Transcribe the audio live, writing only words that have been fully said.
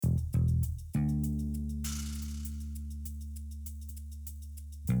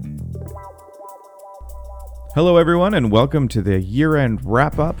Hello, everyone, and welcome to the year-end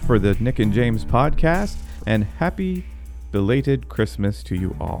wrap-up for the Nick and James podcast, and happy belated Christmas to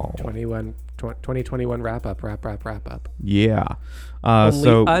you all. 2021 wrap up. Yeah.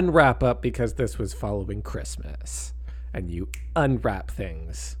 Only unwrap up because this was following Christmas, and you unwrap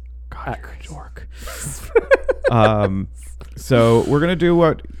things. God, you're a dork. So we're going to do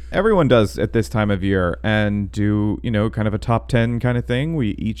what everyone does at this time of year and do, kind of a top 10 kind of thing.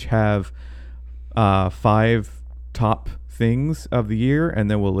 We each have 5 top things of the year, and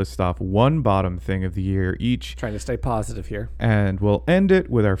then we'll list off one bottom thing of the year each. Trying to stay positive here. And we'll end it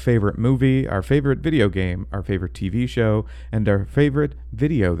with our favorite movie, our favorite video game, our favorite TV show, and our favorite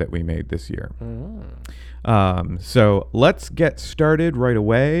video that we made this year. So let's get started right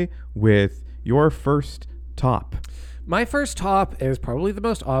away with your first top. My first top is probably the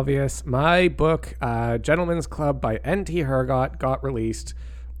most obvious. My book, Gentleman's Club by N.T. Hergott, got released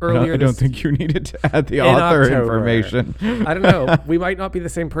earlier. I don't think you needed to add the author October. Information. I don't know. We might not be the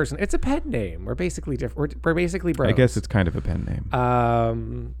same person. It's a pen name. We're basically different. We're basically bros. I guess it's kind of a pen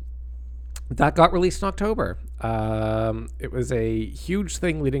name. That got released in October. It was a huge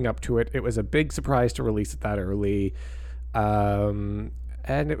thing leading up to it. It was a big surprise to release it that early. And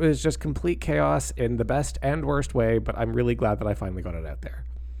it was just complete chaos in the best and worst way, but I'm really glad that I finally got it out there.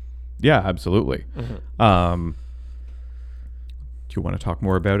 Yeah, absolutely. Mm-hmm. Do you want to talk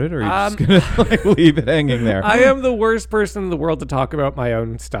more about it, or are you just going to leave it hanging there? I am the worst person in the world to talk about my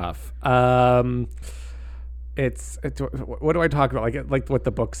own stuff. It's what do I talk about? Like what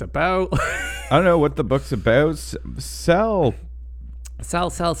the book's about? I don't know what the book's about. Sell.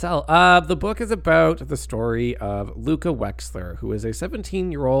 The book is about the story of Luca Wexler, who is a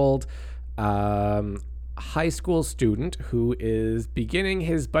 17-year-old high school student who is beginning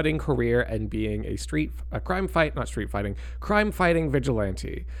his budding career and being a crime fighting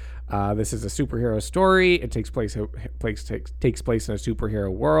vigilante. This is a superhero story. It takes place in a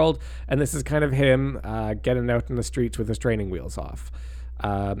superhero world, and this is kind of him getting out in the streets with his training wheels off,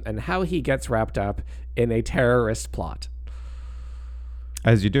 and how he gets wrapped up in a terrorist plot.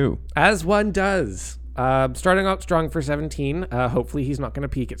 As you do. As one does. Starting out strong for 17. Hopefully he's not going to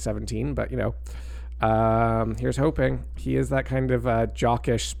peak at 17, but here's hoping. He is that kind of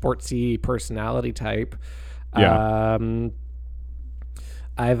jockish, sportsy personality type. Yeah.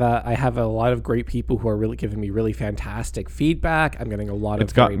 I have a lot of great people who are really giving me really fantastic feedback. I'm getting a lot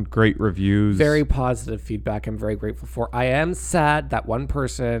It's gotten great reviews. Very positive feedback. I'm very grateful for. I am sad that one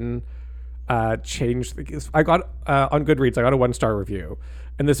person changed. I got on Goodreads, I got a 1-star review,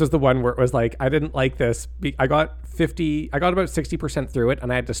 and this was the one where it was like, I didn't like this. I got about 60% through it,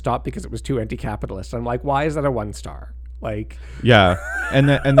 and I had to stop because it was too anti-capitalist. I'm like, why is that a 1-star? Like, yeah, and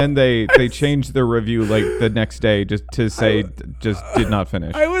then they changed the review like the next day just to say just did not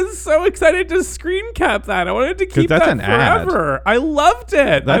finish. I was so excited to screen cap that. I wanted to keep that forever. Ad. I loved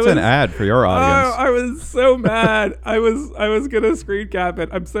it. That's an ad for your audience. I was so mad. I was gonna screen cap it.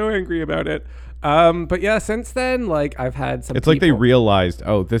 I'm so angry about it. But yeah, since then, like, I've had some. It's like they realized,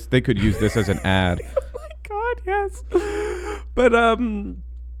 they could use this as an ad. Oh my god, yes. But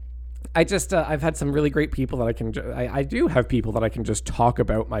I've had some really great people that I can. I do have people that I can just talk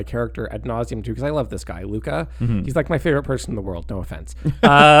about my character ad nauseum to, because I love this guy, Luca. Mm-hmm. He's like my favorite person in the world. No offense.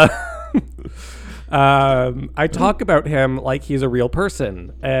 I talk about him like he's a real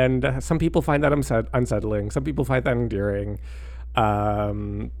person, and some people find that unsettling. Some people find that endearing.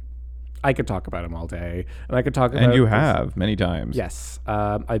 I could talk about him all day, and I could talk about. And you have many times. Yes.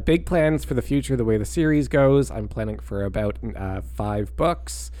 I have big plans for the future. The way the series goes, I'm planning for about 5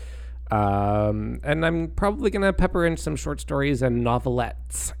 books. And I'm probably going to pepper in some short stories and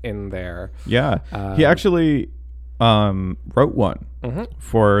novelettes in there. Yeah. He actually wrote one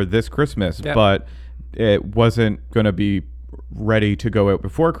for this Christmas, but it wasn't going to be ready to go out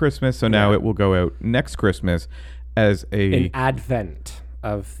before Christmas, so now it will go out next Christmas as an advent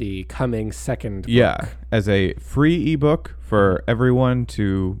of the coming second book. Yeah, as a free ebook for everyone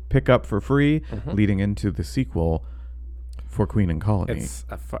to pick up for free, leading into the sequel for Queen and Colony. It's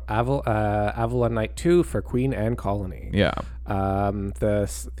for Avalon Night 2 for Queen and Colony. Yeah.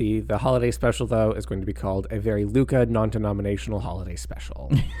 The holiday special, though, is going to be called a very Luca non-denominational holiday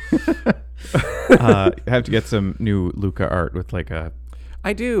special. I have to get some new Luca art with like a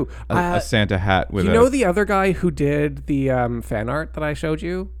Santa hat with the other guy who did the fan art that I showed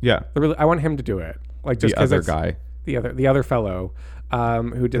you? Yeah. I want him to do it. Like, just the other guy. The other fellow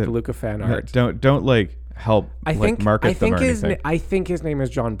who did the Luca fan art. Don't like help market them or anything. I think his name is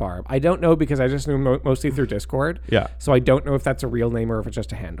John Barb. I don't know because I just knew him mostly through Discord. Yeah. So I don't know if that's a real name or if it's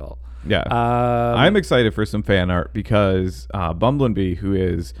just a handle. Yeah. I'm excited for some fan art because Bumblenbee, who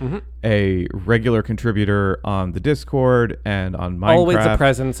is a regular contributor on the Discord and on Minecraft. Always a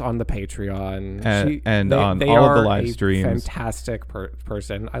presence on the Patreon. And on all of the live streams. Fantastic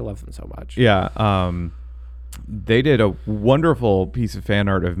person. I love them so much. Yeah. They did a wonderful piece of fan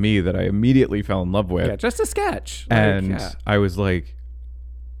art of me that I immediately fell in love with. Yeah, just a sketch. I was like,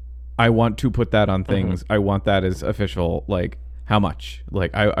 I want to put that on things. I want that as official. Like, how much?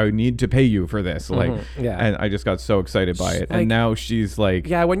 Like, I need to pay you for this. Like, and I just got so excited by it. And now she's like,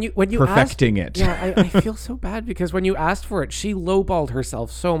 when you perfecting asked, it. Yeah, I feel so bad because when you asked for it, she lowballed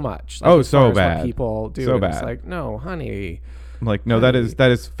herself so much. Like, so bad. What people do. So and bad. It's like, no, honey. I'm like, no, that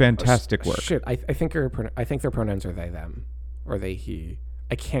is fantastic work. Shit, I think their pronouns are they, them, or they, he.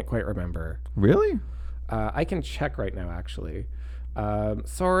 I can't quite remember. Really? I can check right now, actually.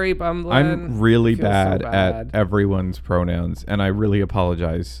 Sorry, Bumblin. I'm really bad at everyone's pronouns, and I really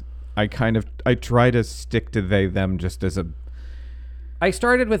apologize. I try to stick to they, them just as a... I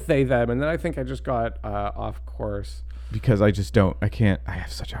started with they, them, and then I think I just got off course. Because I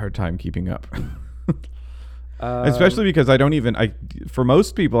have such a hard time keeping up. Especially because for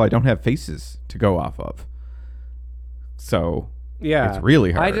most people, I don't have faces to go off of. So, it's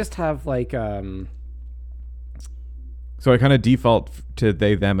really hard. I just have like... So I kind of default to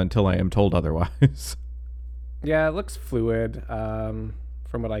they, them until I am told otherwise. Yeah, it looks fluid from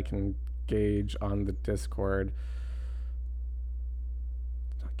what I can gauge on the Discord.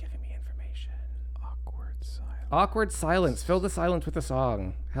 It's not giving me information. Awkward silence. Fill the silence with a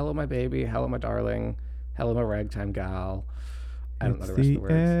song. Hello, my baby. Hello, my darling. Hello, my ragtime gal. I don't know the rest of the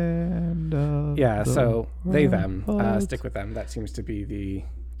words. Yeah, so they, them. Stick with them. That seems to be the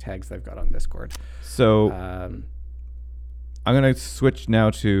tags they've got on Discord. So... I'm going to switch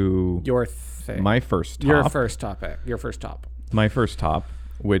now to your thing. My first top. Your first topic. Your first top. My first top,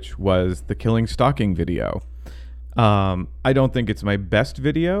 which was the Killing Stalking video. I don't think it's my best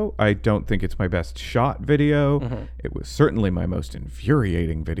video. I don't think it's my best shot video. It was certainly my most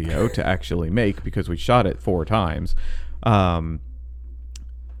infuriating video to actually make because we shot it 4 times.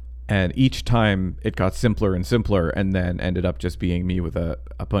 And each time it got simpler and simpler and then ended up just being me with a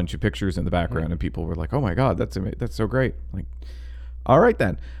bunch of pictures in the background and people were like, oh my God, that's so great. Like, all right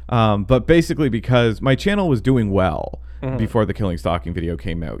then. But basically because my channel was doing well before the Killing Stalking video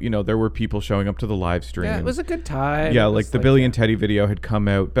came out. You know, there were people showing up to the live stream. Yeah, it was a good time. Yeah, like the Billy and Teddy video had come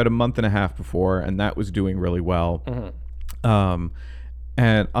out about a month and a half before and that was doing really well.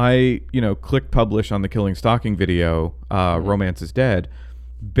 And I, clicked publish on the Killing Stalking video, Romance is Dead,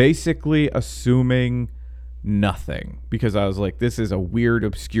 basically assuming nothing because I was like, this is a weird,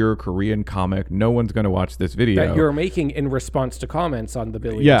 obscure Korean comic. No one's going to watch this video. That you're making in response to comments on the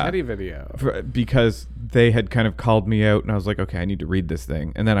Billy and Teddy video. Because they had kind of called me out and I was like, okay, I need to read this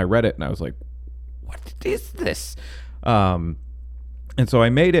thing. And then I read it and I was like, what is this? And so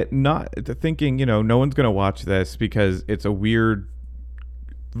I made it not thinking, no one's going to watch this because it's a weird,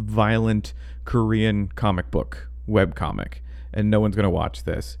 violent Korean comic book, webcomic. And no one's going to watch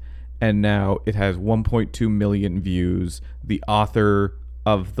this. And now it has 1.2 million views. The author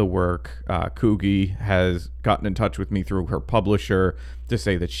of the work, Kugi, has gotten in touch with me through her publisher to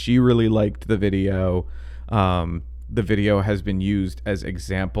say that she really liked the video. The video has been used as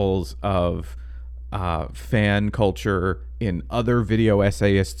examples of fan culture in other video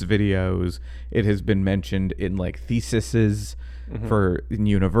essayists' videos. It has been mentioned in like theses in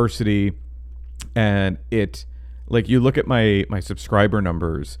university. And it... Like, you look at my subscriber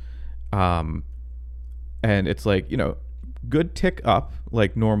numbers, and it's like, good tick up,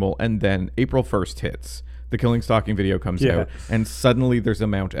 like normal, and then April 1st hits. The Killing Stalking video comes out, and suddenly there's a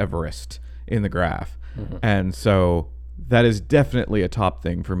Mount Everest in the graph. And so that is definitely a top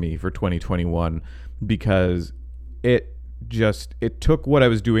thing for me for 2021 because it took what I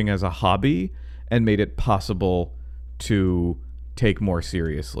was doing as a hobby and made it possible to take more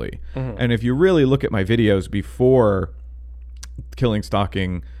seriously. And if you really look at my videos before Killing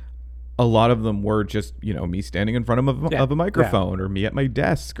Stalking, a lot of them were just, me standing in front of a microphone or me at my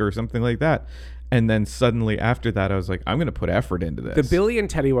desk or something like that. And then suddenly after that, I was like, I'm going to put effort into this. The Billy and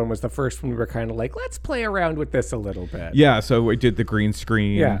Teddy one was the first one we were kind of like, let's play around with this a little bit. Yeah, so we did the green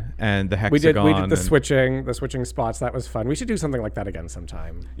screen and the hexagon. We did the switching spots. That was fun. We should do something like that again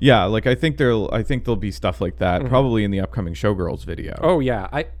sometime. Yeah, like I think there'll be stuff like that probably in the upcoming Showgirls video. Oh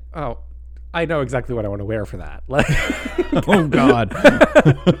yeah, I know exactly what I want to wear for that. Like, Oh God.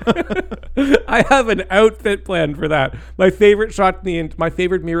 I have an outfit planned for that. My favorite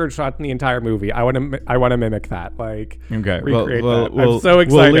mirrored shot in the entire movie. I want to mimic that. Like, Okay. recreate that. We'll, I'm so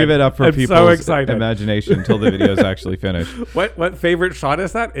excited. We'll leave it up for I'm so people's excited. imagination until the video's actually finished. What favorite shot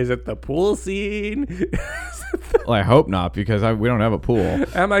is that? Is it the pool scene? Well, I hope not, because we don't have a pool.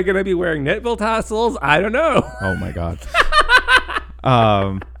 Am I going to be wearing knitbill tassels? I don't know. Oh my God.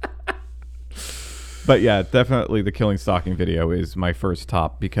 But yeah, definitely the Killing Stalking video is my first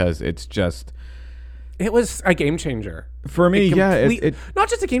top, because it's just, It was a game changer. for me, it not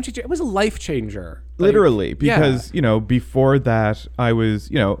just a game changer, it was a life changer. Like, literally, because before that I was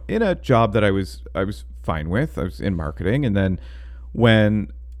in a job that I was fine with. I was in marketing, and then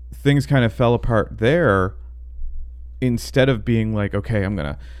when things kind of fell apart there, instead of being like, okay, I'm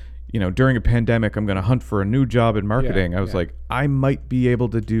gonna during a pandemic I'm gonna hunt for a new job in marketing, I was like, I might be able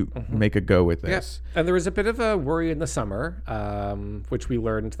to make a go with this. And there was a bit of a worry in the summer, which we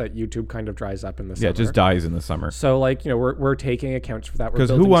learned that YouTube kind of dries up in the summer. It just dies in the summer. So we're taking account for that. Because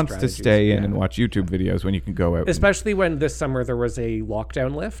who wants to stay in and watch YouTube videos when you can go out? Especially when this summer there was a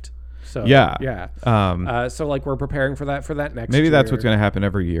lockdown lift. So yeah. So we're preparing for that next Maybe year. that's what's going to happen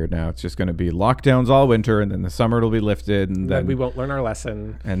every year now. It's just going to be lockdowns all winter, and then the summer it'll be lifted, and then we won't learn our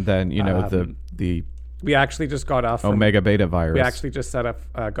lesson. And then the we actually just got off Omega Beta virus. We actually just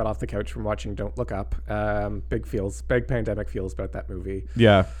got off the couch from watching Don't Look Up. Big pandemic feels about that movie.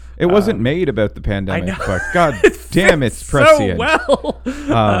 Yeah, it wasn't made about the pandemic, but God damn, it's so prescient. well.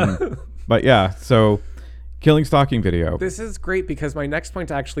 But yeah, so Killing Stalking video. This is great because my next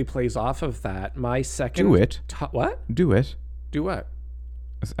point actually plays off of that. My second. Do it. What? Do it. Do what?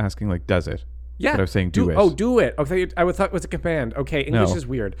 I was asking, like, does it? Yeah. But I was saying do it. Oh, do it. Okay, I thought it was a command. Okay, English is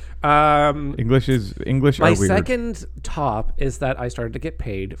weird. English are my weird. second top is that I started to get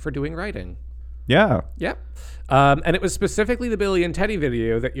paid for doing writing. Yeah. Yep. And it was specifically the Billy and Teddy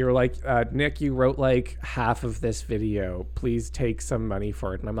video that you were like, Nick, you wrote like half of this video. Please take some money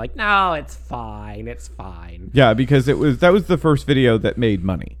for it. And I'm like, no, it's fine. It's fine. Yeah, because that was the first video that made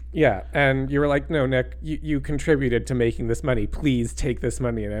money. Yeah. And you were like, no, Nick, you contributed to making this money. Please take this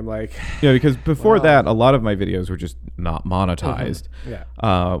money. And I'm like, yeah, because before that, a lot of my videos were just not monetized. Yeah.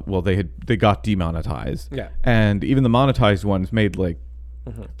 Well, they got demonetized. Yeah. And even the monetized ones made like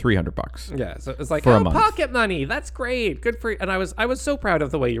 $300. Yeah, so it's like, for a month. Pocket money. That's great. Good for you. And I was so proud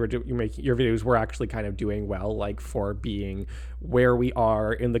of the way you making your videos were actually kind of doing well, like for being where we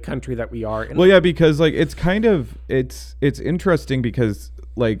are in the country that we are in. Well, yeah, because like it's interesting because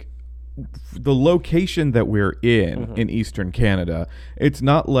like the location that we're in Eastern Canada, it's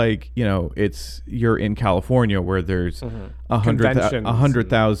not like you're in California where there's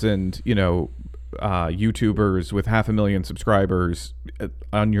 100,000 YouTubers with 500,000 subscribers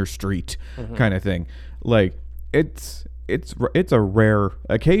on your street, kind of thing. Like it's a rare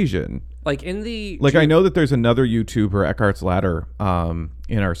occasion. Like in the I know that there's another YouTuber, Eckhart's Ladder,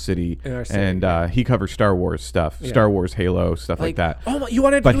 in our city, and he covers Star Wars stuff, Star Wars, Halo, stuff like that. Oh, you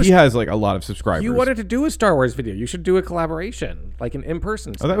wanted to but he has like a lot of subscribers. You wanted to do a Star Wars video. You should do a collaboration, like an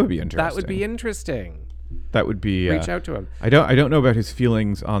in-person. Oh, that would be interesting. That would be interesting. That would be reach out to him. I don't know about his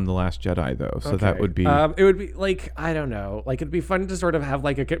feelings on The Last Jedi though, so that would be. It would be like, I don't know, like it'd be fun to sort of have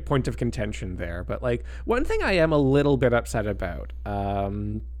like a point of contention there. But like one thing I am a little bit upset about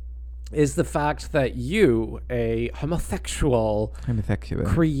is the fact that you, a homosexual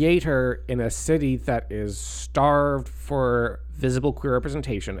creator in a city that is starved for visible queer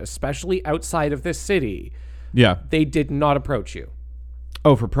representation, especially outside of this city, they did not approach you.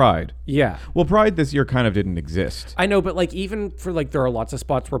 Oh, for Pride. Yeah. Well, Pride this year kind of didn't exist. I know, but like even for like there are lots of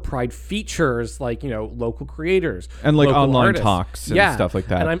spots where Pride features like, local creators and like online artists. Talks and stuff like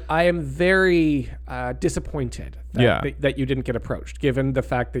that. And I am very disappointed that you didn't get approached, given the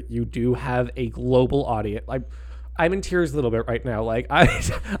fact that you do have a global audience. I'm in tears a little bit right now. Like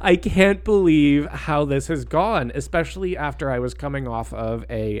I can't believe how this has gone, especially after I was coming off of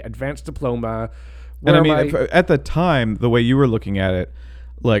a advanced diploma. And I mean, at the time, the way you were looking at it,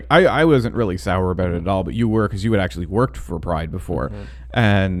 like I wasn't really sour about it at all, but you were, because you had actually worked for Pride before,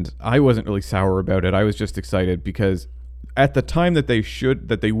 and I wasn't really sour about it. I was just excited because at the time that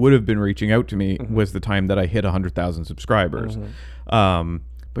they would have been reaching out to me was the time that I hit 100,000 subscribers. But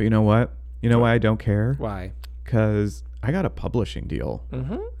you know what? You know why I don't care? Why? Because I got a publishing deal.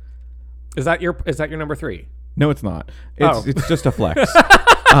 Is that your number 3? No, it's not. It's just a flex.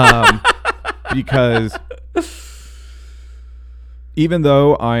 Because even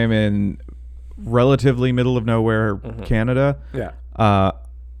though I am in relatively middle of nowhere Canada,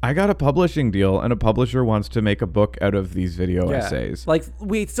 I got a publishing deal, and a publisher wants to make a book out of these video essays. Like,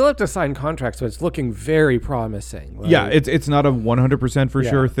 we still have to sign contracts, so it's looking very promising. Like, Yeah, it's not a 100% for Yeah.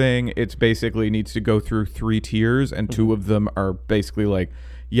 sure thing. It's basically needs to go through 3 tiers, and 2 of them are basically like,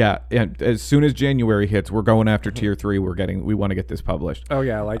 yeah, and as soon as January hits, we're going after tier 3. We want to get this published. Oh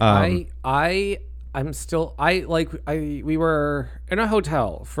yeah, like we were in a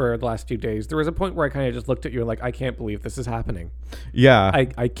hotel for the last few days. There was a point where I kind of just looked at you and like, I can't believe this is happening. Yeah,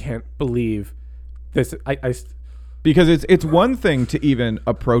 I can't believe this. because it's one thing to even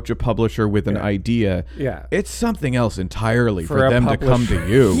approach a publisher with an idea. Yeah. It's something else entirely for a them to come to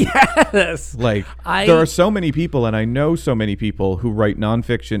you. Yes. Like, there are so many people, and I know so many people who write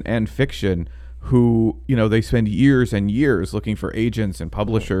nonfiction and fiction who, you know, they spend years and years looking for agents and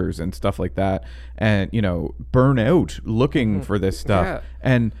publishers and stuff like that, and, you know, burn out looking for this stuff. Yeah.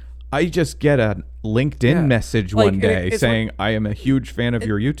 And I just get a LinkedIn message Like, one day it's saying, I am a huge fan of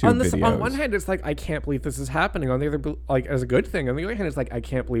your YouTube videos. On one hand, it's like, I can't believe this is happening. On the other, like, as a good thing. On the other hand, it's like, I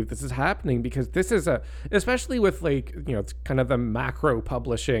can't believe this is happening, because this is especially with, like, you know, it's kind of the macro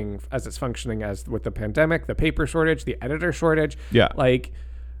publishing as it's functioning, as with the pandemic, the paper shortage, the editor shortage. Yeah. Like,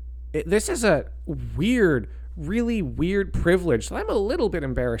 this is a really weird privilege that I'm a little bit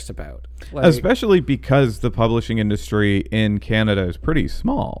embarrassed about. Like, Especially because the publishing industry in Canada is pretty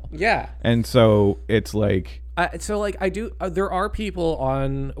small. yeah. And so it's like, So like I do, there are people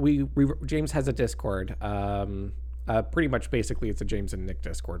on, James has a Discord, pretty much basically it's a James and Nick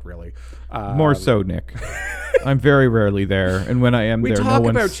Discord, really. more so Nick. I'm very rarely there. And when I am We there, talk no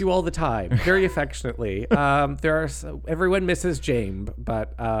one's... about you all the time, very affectionately. Everyone misses James,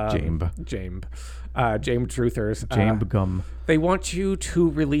 but James Truthers. James Gum. They want you to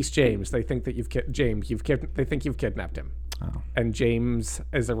release James. They think that they think you've kidnapped him. Oh. And James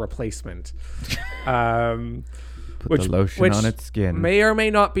is a replacement. Put the lotion on its skin. May or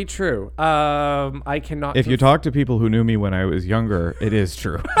may not be true. I cannot. If you talk to people who knew me when I was younger, it is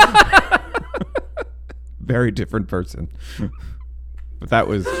true. Very different person. But that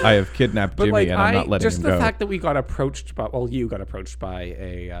was, I have kidnapped Jimmy, and I'm not letting him go. Just the fact that we got approached by, you got approached by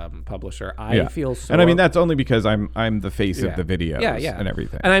a publisher. I feel so. And I mean, that's only because I'm the face of the videos and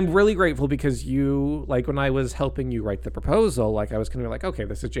everything. And I'm really grateful because you, like, when I was helping you write the proposal, like, I was kind of like, okay,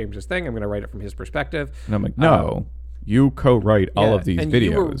 this is James's thing. I'm going to write it from his perspective. And I'm like, no, you co-write all of these and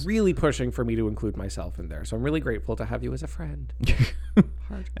videos. You were really pushing for me to include myself in there. So I'm really grateful to have you as a friend.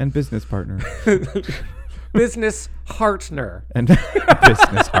 And business partner. Business partner. And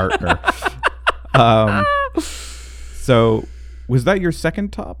business partner. So was that your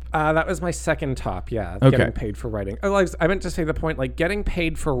second top? That was my second top, yeah. Okay. Getting paid for writing. Oh, I meant to say the point, like, getting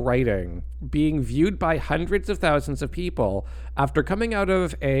paid for writing, being viewed by hundreds of thousands of people after coming out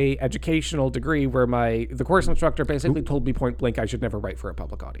of a educational degree where the course instructor basically told me point blank I should never write for a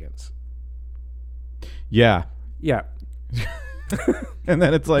public audience. Yeah. Yeah. And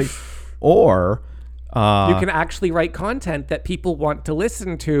then it's like, or... you can actually write content that people want to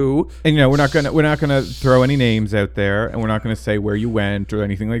listen to. And, you know, we're not gonna throw any names out there, and we're not gonna say where you went or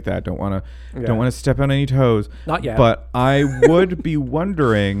anything like that. Don't want to step on any toes. Not yet. But I would be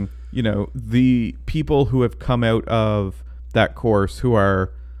wondering, you know, the people who have come out of that course who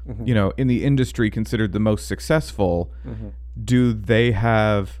are, you know, in the industry considered the most successful. Do they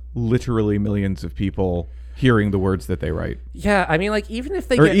have literally millions of people hearing the words that they write? Yeah, I mean, like, even if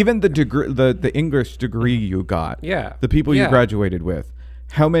they even the degree, the English degree you got, the people you graduated with,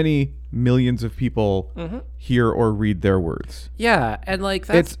 how many millions of people hear or read their words? Yeah, and like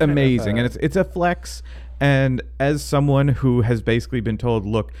that's it's amazing, and it's a flex. And as someone who has basically been told,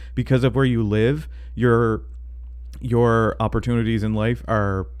 look, because of where you live, your opportunities in life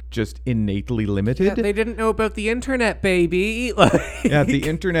are just innately limited. Yeah, they didn't know about the internet, baby. Yeah, the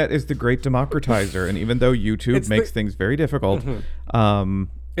internet is the great democratizer, and even though YouTube makes things very difficult,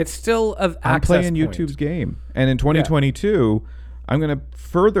 it's still of I'm access playing point. YouTube's game. And in 2022, I'm going to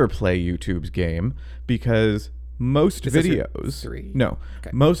further play YouTube's game because most videos,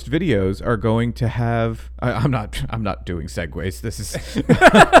 most videos are going to have. I'm not doing segues. This is.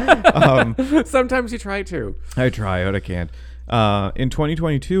 Sometimes you try to. I try, but I can't. In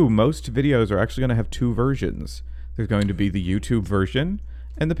 2022, most videos are actually going to have 2 versions. There's going to be the YouTube version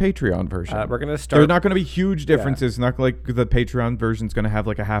and the Patreon version. We're going to start. There's not going to be huge differences. Not like the Patreon version's going to have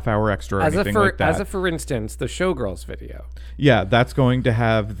like a half hour extra or anything like that. For instance, the Showgirls video. Yeah, that's going to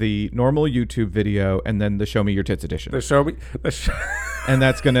have the normal YouTube video and then the Show Me Your Tits edition. And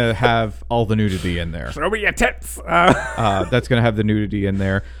that's going to have all the nudity in there. Show me your tits. That's going to have the nudity in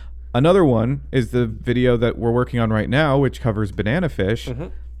there. Another one is the video that we're working on right now, which covers Banana Fish.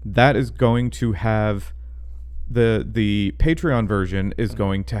 That is going to have the Patreon version is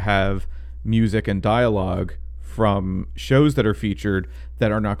going to have music and dialogue from shows that are featured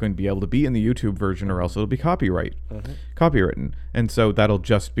that are not going to be able to be in the YouTube version, or else it'll be copywritten. And so that'll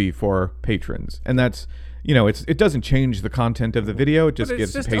just be for patrons. And that's, it doesn't change the content of the video. It just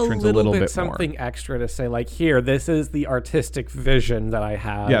gives the patrons a little bit something more. Extra to say, like, here, this is the artistic vision that I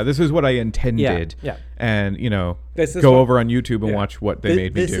have. Yeah, this is what I intended. Yeah. And, this is go over on YouTube and watch what they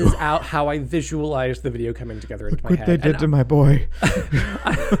made me do. This is how I visualize the video coming together into my head. What they did to my boy.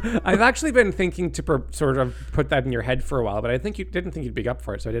 I've actually been thinking to sort of put that in your head for a while, but I think you didn't think you'd be up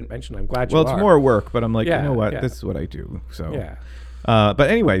for it, so I didn't mention it. I'm glad you are. Well, it's more work, but I'm like, you know what? Yeah. This is what I do. So, yeah. But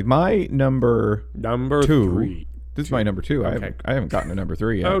anyway, my number 2. 3. This is my number 2. Okay. I haven't gotten to number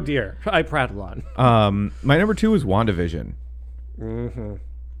 3 yet. Oh dear, I prattle on. My number 2 is WandaVision. Mm-hmm.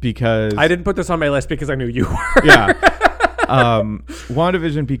 Because I didn't put this on my list because I knew you were. Yeah.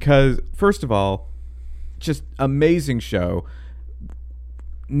 WandaVision because, first of all, just amazing show.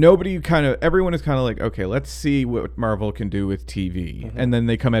 Everyone is kind of like, okay, let's see what Marvel can do with TV. Mm-hmm. And then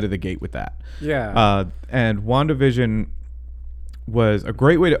they come out of the gate with that. Yeah. And WandaVision was a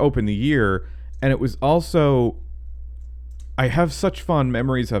great way to open the year. And it was also, I have such fond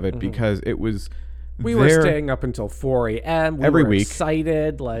memories of it because it was we were staying up until 4 a.m. every week.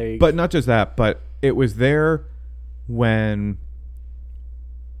 Excited. But not just that, but it was there when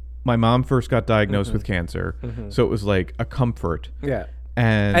my mom first got diagnosed with cancer. Mm-hmm. So it was like a comfort. Yeah.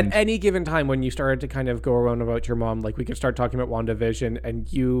 And at any given time when you started to kind of go around about your mom, like we could start talking about WandaVision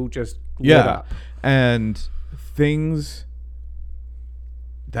and you just lit up. And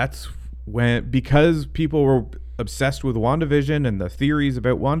that's when, because people were obsessed with WandaVision and the theories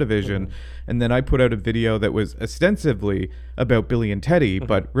about WandaVision, and then I put out a video that was ostensibly about Billy and Teddy,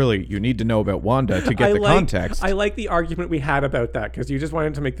 but really you need to know about Wanda to get context. I like the argument we had about that because you just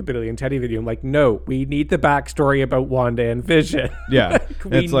wanted to make the Billy and Teddy video. I'm like, no, we need the backstory about Wanda and Vision. Yeah,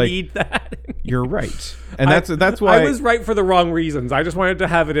 we need that. You're right, and that's why I was right for the wrong reasons. I just wanted to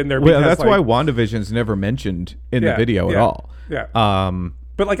have it in there. Well, that's why WandaVision's never mentioned in the video at all. Yeah.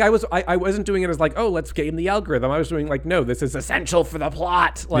 But like I wasn't doing it as like, oh, let's game the algorithm. I was doing like, no, this is essential for the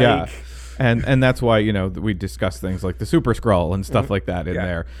plot. Like, yeah, and that's why we discuss things like the Super Skrull and stuff like that in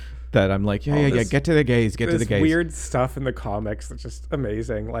there. That I'm like, get to the gays, get to the gays. Weird stuff in the comics that's just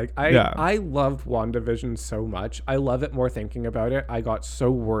amazing. Like I loved WandaVision so much. I love it more thinking about it. I got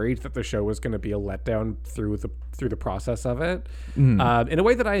so worried that the show was going to be a letdown through the process of it. In a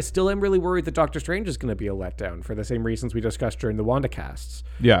way that I still am really worried that Doctor Strange is going to be a letdown for the same reasons we discussed during the Wanda casts.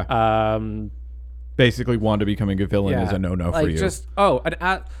 Yeah. Basically, Wanda becoming a villain is a no-no for you.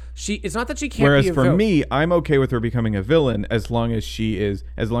 It's not that she can't. Whereas be a for me, I'm okay with her becoming a villain as long as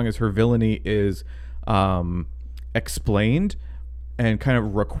her villainy is explained and kind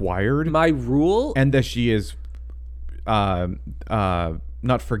of required. My rule, and that she is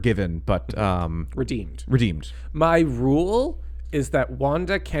not forgiven, but redeemed. Redeemed. My rule is that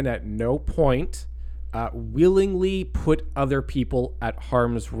Wanda can at no point willingly put other people at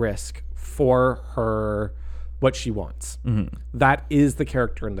harm's risk for her what she wants. Mm-hmm. That is the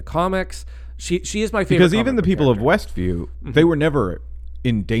character in the comics. She is my favorite. Because even the people of Westview, they were never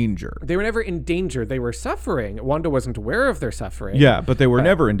in danger. They were never in danger. They were suffering. Wanda wasn't aware of their suffering. Yeah, but they were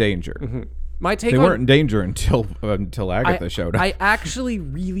never in danger. Mm-hmm. My take they weren't in danger until Agatha showed up. I actually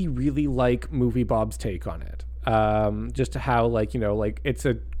really, really like Movie Bob's take on it. Just how it's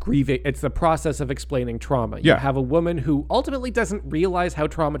the process of explaining trauma. You have a woman who ultimately doesn't realize how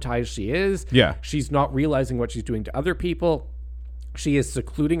traumatized she is. Yeah. She's not realizing what she's doing to other people. She is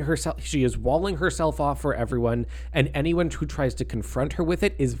secluding herself. She is walling herself off for everyone. And anyone who tries to confront her with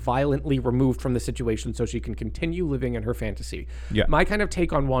it is violently removed from the situation so she can continue living in her fantasy. Yeah. My kind of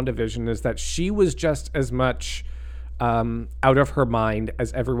take on WandaVision is that she was just as much out of her mind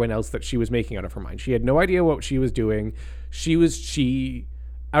as everyone else that she was making out of her mind. She had no idea what she was doing. She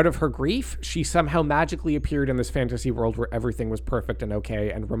out of her grief, she somehow magically appeared in this fantasy world where everything was perfect and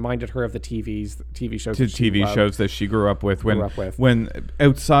okay, and reminded her of the TV shows that she grew up with when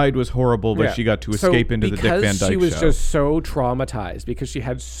outside was horrible, but she got to escape into the Dick Van Dyke Show. She was just so traumatized because she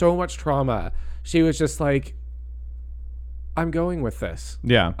had so much trauma. She was just like, I'm going with this.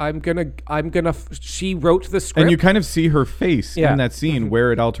 Yeah. She wrote the script. And you kind of see her face in that scene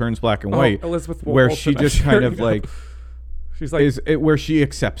where it all turns black and white. Elizabeth where Olsen, she just kind of like, she's like, where she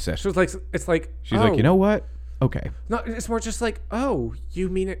accepts it. She's like, she's like, you know what? Okay. No, it's more just like, oh, you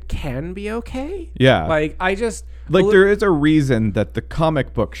mean it can be okay? Yeah. Like, there is a reason that the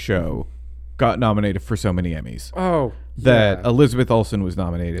comic book show got nominated for so many Emmys. Oh, that Yeah. Elizabeth Olsen was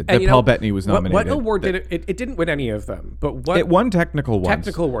nominated, And that you Paul know, Bettany was nominated. What award that, did it didn't win any of them, but what It won technical ones.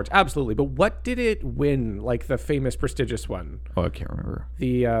 technical awards? Absolutely, but what did it win? Like the famous, prestigious one, Oh, I can't remember.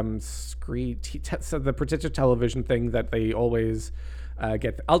 the so the prestigious television thing that they always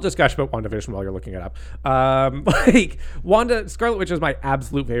get. I'll just gush about WandaVision while you're looking it up. Like Scarlet Witch is my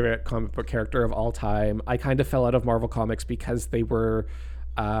absolute favorite comic book character of all time. I kind of fell out of Marvel Comics because they were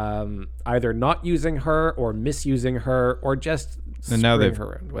either not using her or misusing her or just And now screwing they've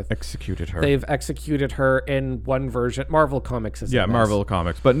her in with. executed her. They've executed her in one version. Marvel Comics is Yeah, a mess. Marvel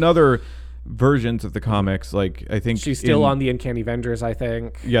Comics. But in other versions of the comics, like I think She's still on the Uncanny Avengers, I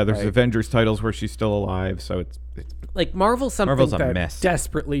think. Yeah, there's Like- Avengers titles where she's still alive, so it's like Marvel's something Marvel's a that mess.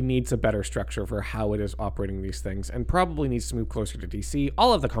 desperately needs a better structure for how it is operating these things, and probably needs to move closer to DC.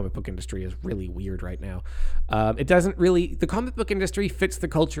 All of the comic book industry is really weird right now. It doesn't really. The comic book industry fits the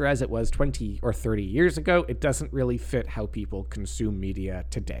culture as it was 20 or 30 years ago. It doesn't really fit how people consume media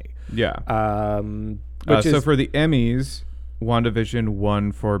today. yeah. Which So is for the Emmys, WandaVision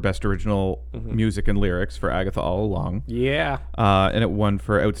won for Best Original Music and Lyrics for Agatha All Along, yeah, and it won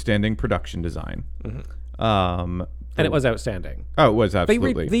for Outstanding Production Design. and it was outstanding. Oh, it was They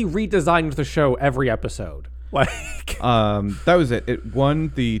absolutely. they redesigned the show every episode. Like That was it. It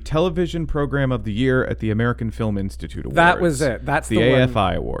won the Television Program of the Year at the American Film Institute Awards. that was it. That's the the one.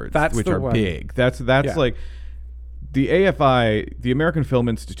 AFI Awards, That's which the are one. big. That's Yeah. like the AFI, the American Film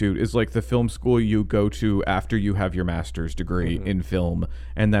Institute, is like the film school you go to after you have your master's degree in film,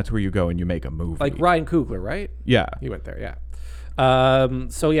 and that's where you go and you make a movie. Like Ryan Coogler, right? yeah, He went there, yeah.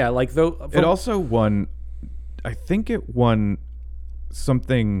 So yeah, like though it also won. I think it won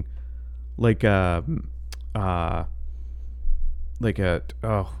something like one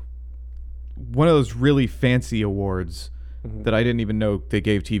of those really fancy awards that I didn't even know they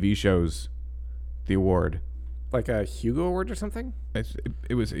gave TV shows the award. like a Hugo Award or something.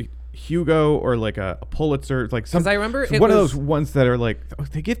 It was a Hugo or like a Pulitzer, like some. 'Cause I remember it one of was- those ones that are like, oh,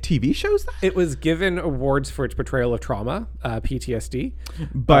 they give TV shows that It was given awards for its portrayal of trauma, PTSD,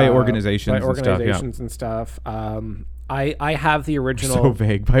 by organizations by and stuff. organizations and stuff. I have the Yeah, original. so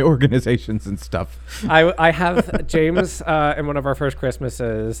vague by organizations and stuff. I have James in one of our first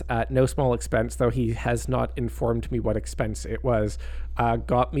Christmases at no small expense, though he has not informed me what expense it was.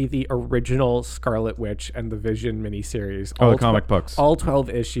 Got me the original Scarlet Witch and the Vision miniseries. Oh, the comic books. All 12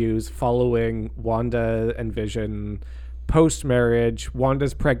 issues following Wanda and Vision post-marriage,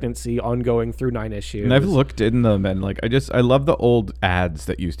 Wanda's pregnancy ongoing through 9 issues. And I've looked in them, and like I love the old ads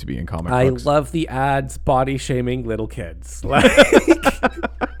that used to be in comic I books. love the ads body shaming little kids.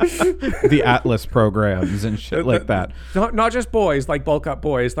 The Atlas programs and shit like that. Not just boys, like bulk up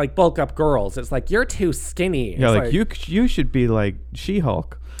boys, like bulk up girls. It's like you're too skinny. Yeah, It's like you should be like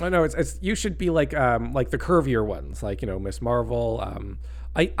She-Hulk. I know it's you should be like the curvier ones, like Miss Marvel.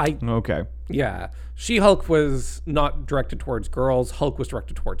 Okay. Yeah, She-Hulk was not directed towards girls. Hulk was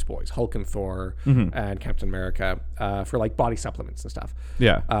directed towards boys. Hulk and Thor and Captain America for like body supplements and stuff.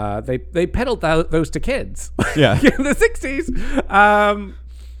 Yeah. They peddled those to kids. Yeah. in the 60s.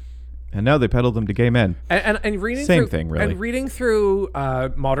 And now they peddle them to gay men. And reading Same through, thing, really. And reading through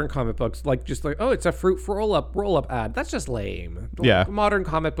modern comic books, like oh, it's a fruit for roll up ad. That's just lame. Yeah. Modern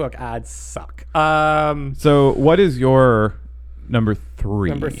comic book ads suck. So what is your number 3?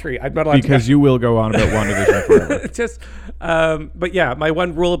 Number 3. I'm not allowed Because to you will go on about WandaVision forever. just but yeah, my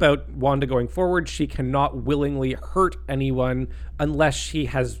one rule about Wanda going forward, she cannot willingly hurt anyone unless she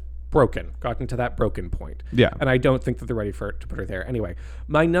has gotten to that broken point. Yeah. And I don't think that they're ready to put her there. Anyway,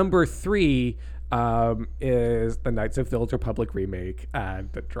 my number 3 is the Knights of the Old Republic remake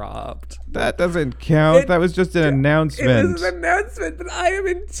ad that dropped. That doesn't count. That was just an announcement. It was an announcement, but I am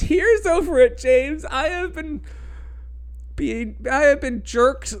in tears over it, James. I have been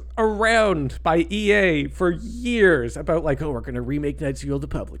jerked around by EA for years about like, oh, we're going to remake Knights of the Old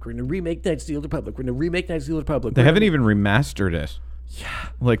Republic. We're going to remake Knights of the Old Republic. We're going to remake Knights of the Old Republic. They haven't even remastered it. Yeah.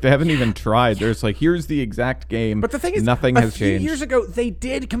 Like, they haven't even tried. There's like, here's the exact game. But the thing is, nothing has changed. A few years ago, they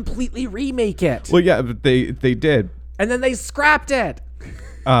did completely remake it. Well, yeah, but they did. And then they scrapped it.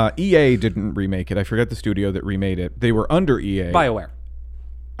 EA didn't remake it. I forgot the studio that remade it. They were under EA. BioWare.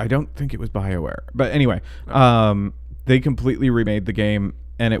 I don't think it was BioWare. But anyway, they completely remade the game,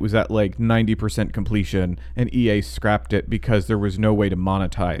 and it was at like 90% completion, and EA scrapped it because there was no way to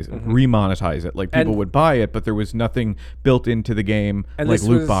monetize and remonetize it. Like people would buy it, but there was nothing built into the game, And like this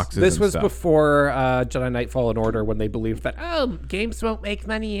loot was, boxes. This and was stuff. before Jedi Knight Fallen Order, when they believed that games won't make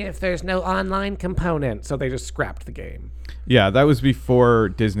money if there's no online component, so they just scrapped the game. Yeah, that was before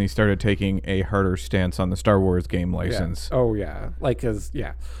Disney started taking a harder stance on the Star Wars game license. Yeah. Oh yeah, like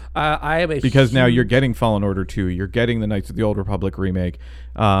I am a Because now you're getting Fallen Order 2, you're getting the Knights of the Old Republic remake.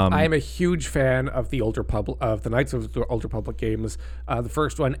 I am a huge fan of the Knights of the Old Republic games, the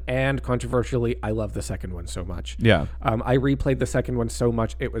first one, and controversially, I love the second one so much. Yeah. I replayed the second one so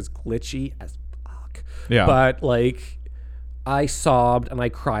much it was glitchy as fuck. Yeah. But like, I sobbed and I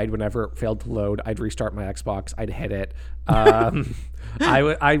cried whenever it failed to load. I'd restart my Xbox. I'd hit it.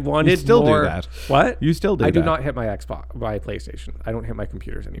 I wanted You still more. do that. What? You still do I do that. not hit my Xbox, my PlayStation. I don't hit my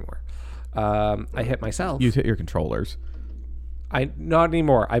computers anymore. I hit myself. You hit your controllers. Not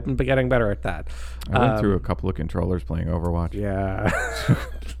anymore. I've been getting better at that. I went through a couple of controllers playing Overwatch. Yeah.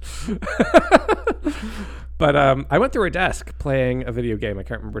 But I went through a desk playing a video game. I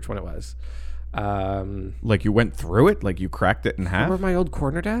can't remember which one it was. Like you went through it? Like you cracked it in half? Remember my old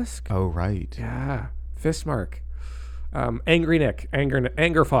corner desk? Oh, right. Yeah. Fist mark. Angry Nick.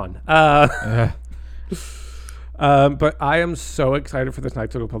 Anger fun. But I am so excited for this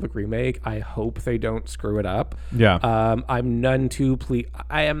Knights of the Republic remake. I hope they don't screw it up. Yeah. I'm none too pleased.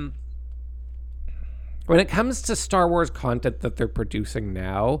 I am. When it comes to Star Wars content that they're producing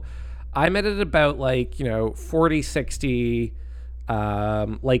now, I'm at it about 40, 60,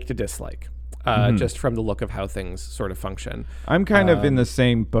 like to dislike. Just from the look of how things sort of function. I'm kind of in the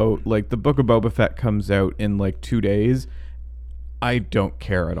same boat. Like the Book of Boba Fett comes out in like 2 days. I don't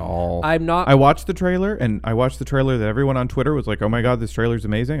care at all. I'm not. I watched the trailer, and I watched the trailer that everyone on Twitter was like, "Oh my god, this trailer's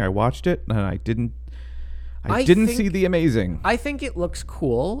amazing." I watched it, and I didn't see the amazing. I think it looks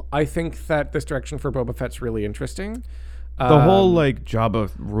cool. I think that this direction for Boba Fett's really interesting. The whole like Jabba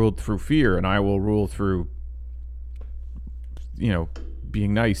ruled through fear, and I will rule through,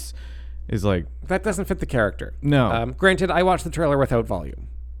 being nice, is like that doesn't fit the character. No. Granted, I watched the trailer without volume,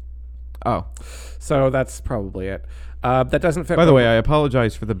 oh. so that's probably it. That doesn't fit. By the way, I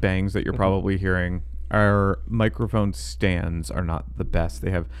apologize for the bangs that you're probably hearing. Our microphone stands are not the best.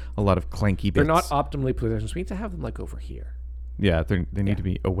 They have a lot of clanky bits. They're not optimally positioned. So we need to have them like over here. Yeah, they need to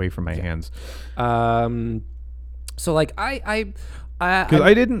be away from my hands. So like I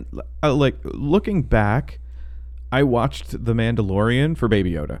didn't like looking back. I watched The Mandalorian for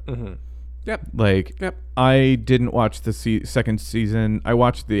Baby Yoda. Mm-hmm. Yep. Yep. I didn't watch the second season. I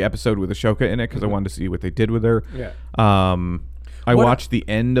watched the episode with Ahsoka in it because I wanted to see what they did with her. Yeah. I watched the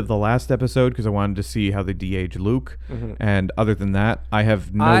end of the last episode because I wanted to see how they de-age Luke. Mm-hmm. And other than that, I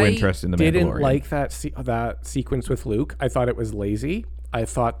have no interest in The Mandalorian. I didn't like that sequence with Luke. I thought it was lazy. I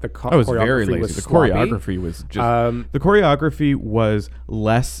thought the choreography was very lazy. was the sloppy. choreography was just the choreography was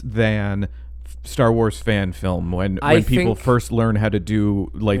less than Star Wars fan film when people first learn how to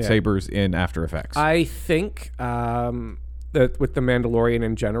do lightsabers in After Effects. I think that with The Mandalorian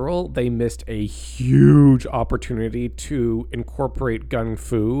in general, they missed a huge opportunity to incorporate gung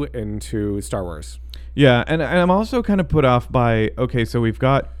fu into Star Wars. Yeah, and I'm also kind of put off by, okay, so we've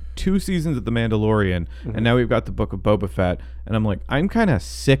got 2 seasons of The Mandalorian, and now we've got the Book of Boba Fett, and I'm like, I'm kind of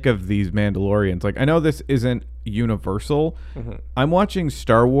sick of these Mandalorians. Like, I know this isn't universal. I'm watching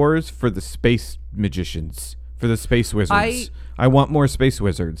Star Wars for the space magicians, for the space wizards. I want more space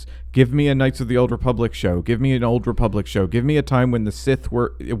wizards. Give me a Knights of the Old Republic show. Give me an Old Republic show. Give me a time when the Sith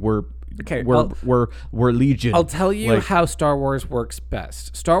were legion. I'll tell you how Star Wars works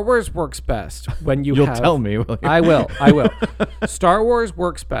best. Star Wars works best when You'll tell me, will you? I will. Star Wars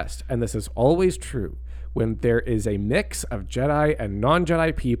works best, and this is always true, when there is a mix of Jedi and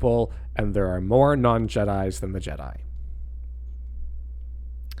non-Jedi people, and there are more non-Jedis than the Jedi.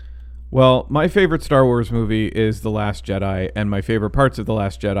 Well, my favorite Star Wars movie is The Last Jedi, and my favorite parts of The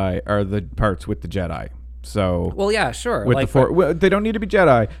Last Jedi are the parts with the Jedi. So, well, yeah, sure. With they don't need to be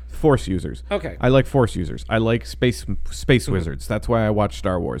Jedi. Force users. Okay. I like Force users. I like space wizards. That's why I watch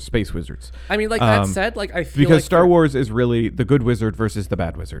Star Wars. Space wizards. I mean, that said, I feel because Star Wars is really the good wizard versus the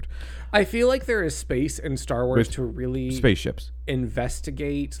bad wizard. I feel like there is space in Star Wars to really spaceships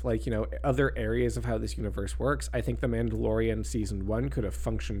investigate, other areas of how this universe works. I think The Mandalorian season 1 could have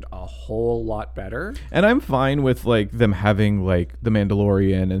functioned a whole lot better. And I'm fine with them having The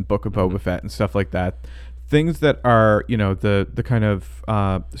Mandalorian and Book of Boba Fett and stuff like that. Things that are, the kind of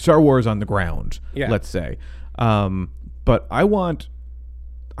Star Wars on the ground, let's say. But I want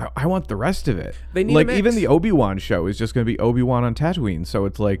the rest of it. They need a mix. Even the Obi-Wan show is just going to be Obi-Wan on Tatooine. So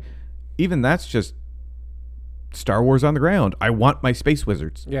it's even that's just Star Wars on the ground. I want my space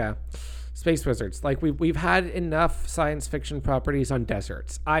wizards. Yeah. Space wizards. Like we've had enough science fiction properties on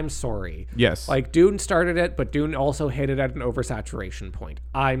deserts. I'm sorry. Yes. Like Dune started it, but Dune also hit it at an oversaturation point.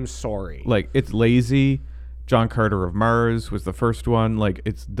 I'm sorry. Like, it's lazy. John Carter of Mars was the first one. Like,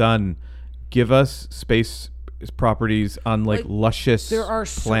 it's done. Give us space properties on like luscious there are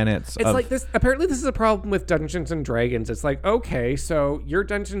planets. It's like this. Apparently, this is a problem with Dungeons and Dragons. It's like, okay, so your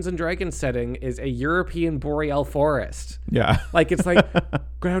Dungeons and Dragons setting is a European boreal forest. Yeah. Like it's like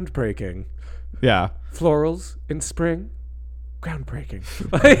groundbreaking. Yeah. Florals in spring, groundbreaking.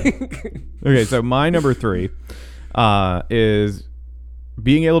 Like, Okay, so my number 3 is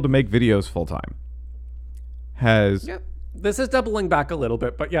being able to make videos full time. Yep. This is doubling back a little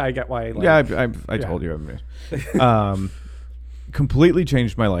bit, but yeah, I get why. Like, Yeah, I told you. Completely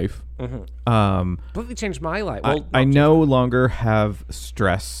changed my life. completely changed my life. Well, I no longer have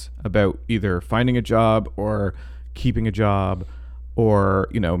stress about either finding a job or keeping a job or,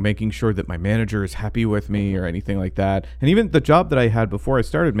 making sure that my manager is happy with me or anything like that. And even the job that I had before I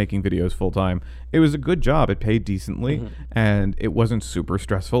started making videos full time, it was a good job. It paid decently and it wasn't super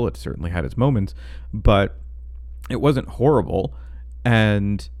stressful. It certainly had its moments, but it wasn't horrible.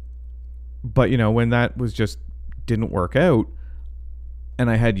 But when that was just didn't work out and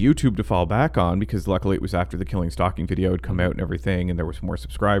I had YouTube to fall back on, because luckily it was after the Killing Stalking video had come out and everything, and there was more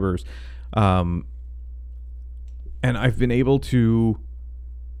subscribers. And I've been able to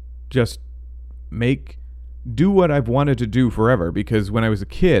just do what I've wanted to do forever, because when I was a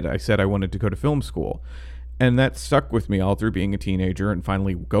kid, I said I wanted to go to film school. And that stuck with me all through being a teenager and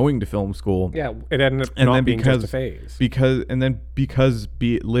finally going to film school. Yeah, it ended up not being just a phase. Because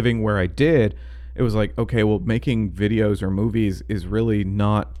living where I did, it was like, okay, well, making videos or movies is really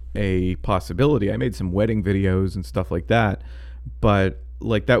not a possibility. I made some wedding videos and stuff like that, but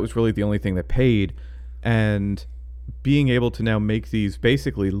like that was really the only thing that paid. And being able to now make these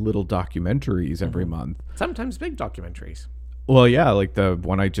basically little documentaries every month. Sometimes big documentaries. Well, yeah, like the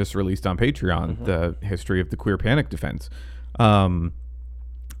one I just released on Patreon, the history of the queer panic defense, and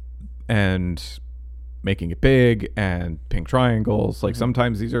making it big, and pink triangles. Like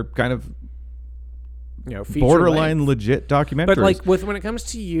sometimes these are kind of borderline length. legit documentaries. But like when it comes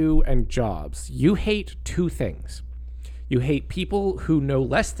to you and jobs, you hate two things. You hate people who know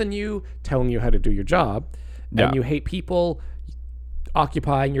less than you telling you how to do your job, and you hate people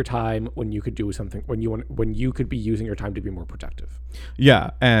occupying your time when you could do something, when you could be using your time to be more productive.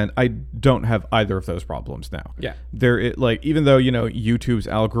 Yeah, and I don't have either of those problems now. Yeah. Even though, YouTube's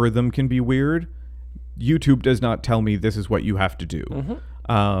algorithm can be weird, YouTube does not tell me this is what you have to do.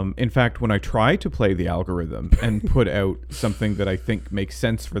 In fact, when I try to play the algorithm and put out something that I think makes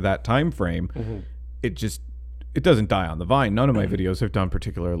sense for that time frame, it doesn't die on the vine. None of my videos have done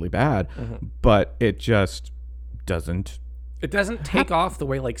particularly bad, but it just doesn't. It doesn't take off the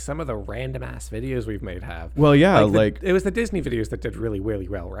way like some of the random ass videos we've made have. Well, yeah, it was the Disney videos that did really, really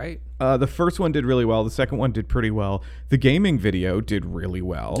well, right? The first one did really well. The second one did pretty well. The gaming video did really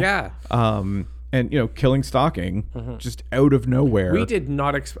well. Yeah. And Killing Stalking, just out of nowhere. We did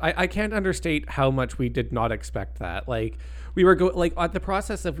not. I can't understate how much we did not expect that. Like we were at the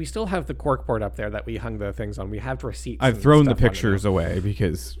process of, we still have the corkboard up there that we hung the things on. We have receipts. I've thrown the pictures away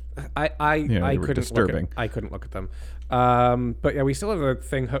because I couldn't disturbing. I couldn't look at them. But yeah, we still have the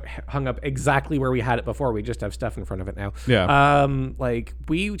thing hung up exactly where we had it before. We just have stuff in front of it now. Yeah. Like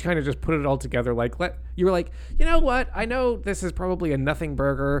we kind of just put it all together. Like you were like, you know what? I know this is probably a nothing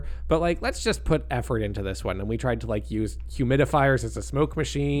burger, but like let's just put effort into this one. And we tried to like use humidifiers as a smoke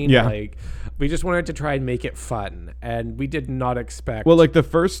machine. Yeah. Like we just wanted to try and make it fun, and we did not expect. Well, like the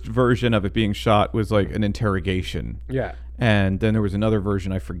first version of it being shot was like an interrogation. Yeah. And then there was another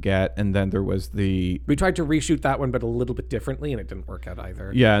version I forget, and then there was we tried to reshoot that one, but a little bit differently, and it didn't work out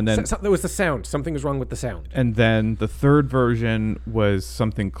either. Yeah, and then there was the sound. Something was wrong with the sound. And then the third version was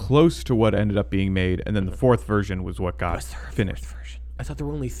something close to what ended up being made, and then the fourth version was what got finished. Version? I thought there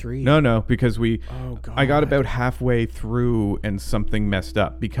were only 3. No, because I got about God. halfway through and something messed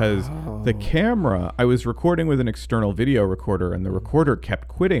up because the camera, I was recording with an external video recorder, and the recorder kept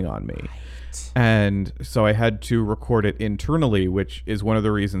quitting on me. And so I had to record it internally, which is one of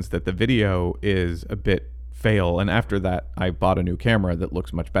the reasons that the video is a bit fail. And after that, I bought a new camera that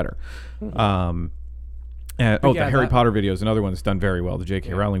looks much better. The Harry Potter video is another one that's done very well. The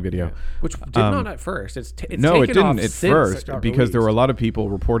J.K. Rowling video, which did not at first. It's no, it taken didn't off at since first it got because there were a released. lot of people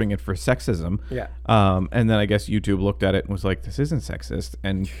reporting it for sexism. Yeah. And then I guess YouTube looked at it and was like, "This isn't sexist,"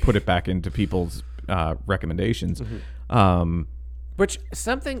 and put it back into people's recommendations. Which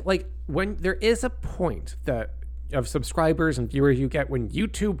something like when there is a point that of subscribers and viewers you get when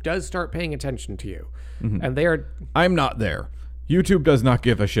YouTube does start paying attention to you. Mm-hmm. And they are. I'm not there. YouTube does not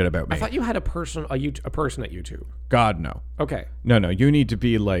give a shit about me. I thought you had a person at YouTube. God, no. Okay. No. You need to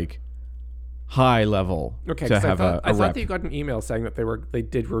be like high level Okay. to 'Cause have I a thought rep. that you got an email saying that they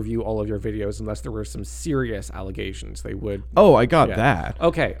did review all of your videos unless there were some serious allegations. They would. Oh, I got Yeah. that.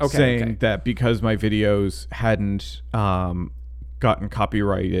 Okay. Saying that because my videos hadn't gotten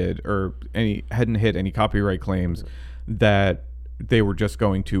copyrighted or hadn't hit any copyright claims, that they were just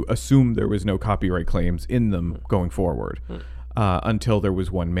going to assume there was no copyright claims in them going forward until there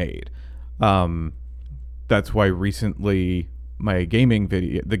was one made. That's why recently the gaming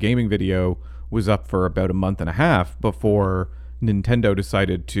video was up for about a month and a half before Nintendo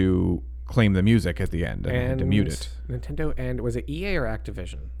decided to claim the music at the end and had to mute it. Nintendo, and was it EA or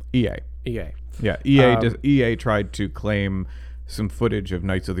Activision? EA. EA. Yeah, EA tried to claim some footage of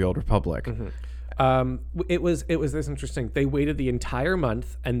Knights of the Old Republic. It was this interesting. They waited the entire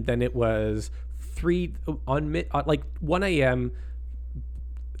month, and then it was 1 a.m.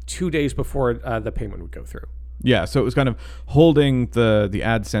 2 days before the payment would go through. Yeah, so it was kind of holding the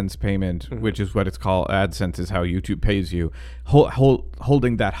AdSense payment, which is what it's called. AdSense is how YouTube pays you,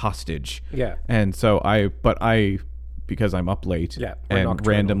 holding that hostage. Yeah. And so I because I'm up late or and nocturnal.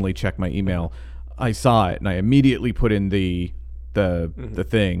 randomly check my email, I saw it and I immediately put in the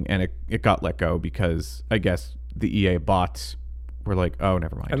thing, and it got let go because I guess the EA bots were like, oh,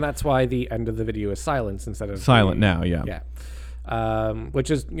 never mind. And that's why the end of the video is silence instead of Silent now, yeah. Yeah. Which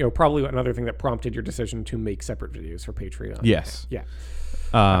is probably another thing that prompted your decision to make separate videos for Patreon. Yes. Yeah.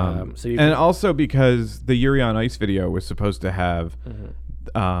 So you and also because the Yuri on Ice video was supposed to have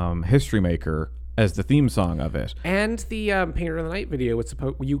History Maker as the theme song of it. And the Painter of the Night video was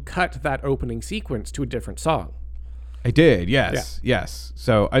you cut that opening sequence to a different song. I did, yes.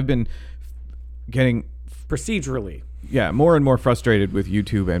 So I've been getting Procedurally. more and more frustrated with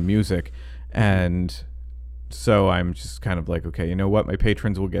YouTube and music, and so I'm just kind of like, okay, you know what? My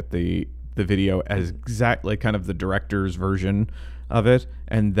patrons will get the video as exactly kind of the director's version of it,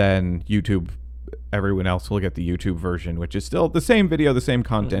 and then YouTube, everyone else will get the YouTube version, which is still the same video, the same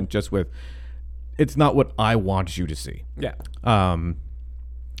content, just with it's not what I want you to see. Yeah.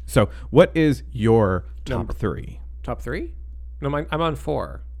 So what is your top three? Top three? No, I'm on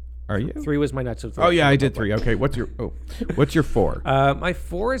 4. Are you? 3 was my nuts of Oh yeah, I did 3. Okay, what's your 4? My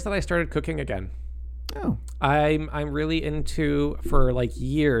 4 is that I started cooking again. Oh. I'm really into, for like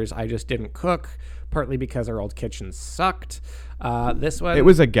years I just didn't cook, partly because our old kitchen sucked. This one, It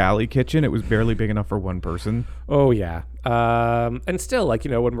was a galley kitchen. It was barely big enough for one person. oh yeah. And still, like,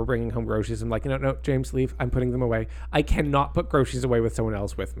 when we're bringing home groceries, I'm like, no, James, leave. I'm putting them away. I cannot put groceries away with someone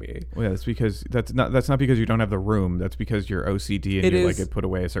else with me. Well, yeah, that's because that's not because you don't have the room. That's because you're OCD and you like it put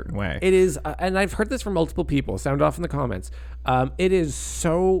away a certain way. It is, and I've heard this from multiple people. Sound off in the comments.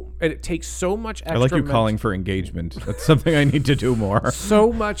 It takes so much extra. I like you calling for engagement. That's something I need to do more.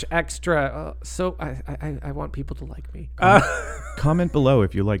 so much extra. So I want people to like me. Comment below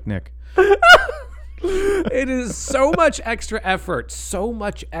if you like Nick. It is so much extra effort, so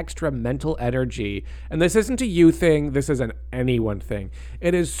much extra mental energy. And this isn't a you thing. This is an anyone thing.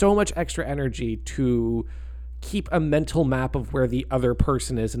 It is so much extra energy to keep a mental map of where the other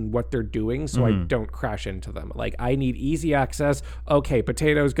person is and what they're doing so I don't crash into them. Like, I need easy access. Okay,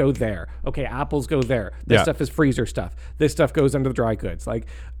 potatoes go there. Okay, apples go there. This stuff is freezer stuff. This stuff goes under the dry goods.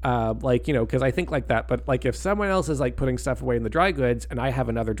 Because I think like that. But like, if someone else is like putting stuff away in the dry goods and I have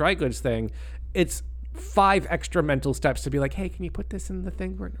another dry goods thing, it's 5 extra mental steps to be like, hey, can you put this in the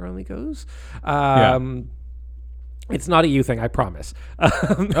thing where it normally goes? It's not a you thing, I promise.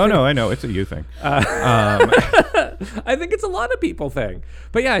 Oh no, I know it's a you thing. I think it's a lot of people thing.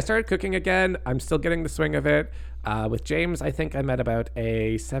 But yeah, I started cooking again. I'm still getting the swing of it. With James, I think I'm at about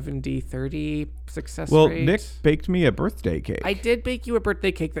a 70-30 success Well, rate. Nick baked me a birthday cake. I did bake you a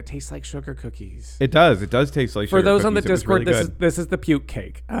birthday cake that tastes like sugar cookies. It does. It does taste like For sugar those on the cookies. It was Discord, really good. this is the puke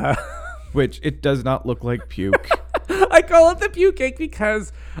cake. Which it does not look like puke. I call it the puke cake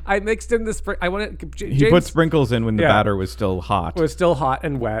because I mixed in the I wanted He put sprinkles in when the batter was still hot. was still hot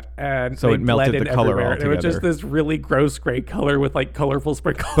and wet, and So they it melted blended the color everywhere. It was just altogether. this really gross gray color with like colorful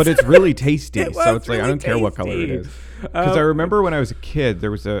sprinkles. But it's really tasty. It So was it's like, I really don't care what color it tasty. is. Because I remember when I was a kid,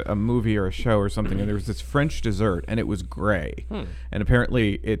 there was a movie or a show or something, and there was this French dessert, and it was gray. And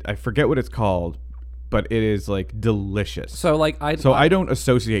apparently, I forget what it's called, but it is like delicious. So like I don't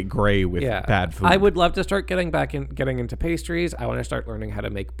associate gray with bad food. I would love to start getting into pastries. I want to start learning how to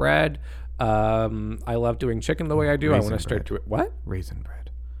make bread. I love doing chicken the way I do. I want to start doing what? Raisin bread.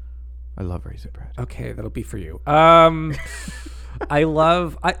 I love raisin bread. Okay, that'll be for you. I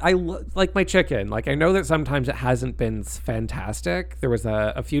like my chicken. Like, I know that sometimes it hasn't been fantastic. There was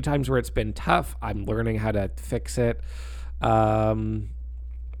a few times where it's been tough. I'm learning how to fix it.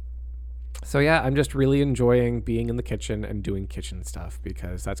 So yeah, I'm just really enjoying being in the kitchen and doing kitchen stuff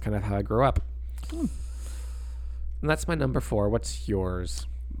because that's kind of how I grew up. And that's my number 4. What's yours?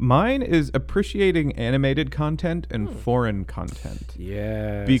 Mine is appreciating animated content and foreign content.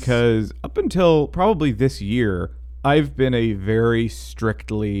 Yes. Because up until probably this year, I've been a very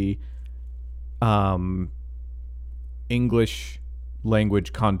strictly English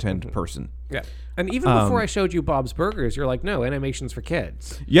language content person. Yeah. And even before I showed you Bob's Burgers, you're like, no, animation's for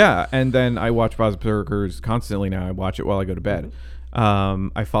kids. Yeah, and then I watch Bob's Burgers constantly now. I watch it while I go to bed.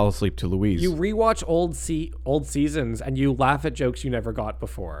 I fall asleep to Louise. You rewatch old seasons and you laugh at jokes you never got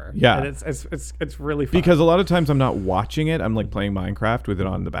before. Yeah. And it's really fun. Because a lot of times I'm not watching it. I'm like playing Minecraft with it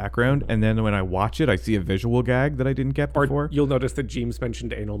on the background. And then when I watch it, I see a visual gag that I didn't get before. Or you'll notice that James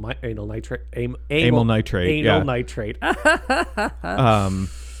mentioned anal nitrate. Amyl nitrate. Anal nitrate.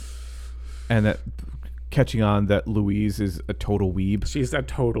 And that catching on that Louise is a total weeb. She's a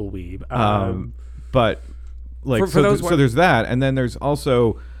total weeb. But like, so there's that. And then there's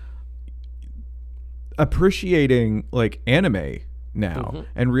also appreciating like anime now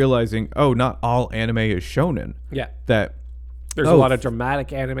and realizing, oh, not all anime is shonen. Yeah. That there's a lot of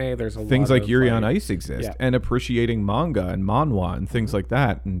dramatic anime. There's a things lot like of Yuri on Ice exist, and appreciating manga and manhwa and things like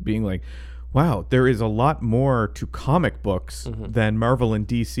that, and being like, wow, there is a lot more to comic books than Marvel and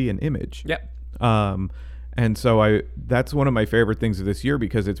DC and Image. Yep. And so that's one of my favorite things of this year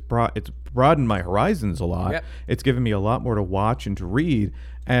because it's broadened my horizons a lot. Yep. It's given me a lot more to watch and to read,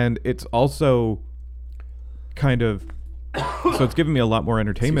 and it's also kind of so it's given me a lot more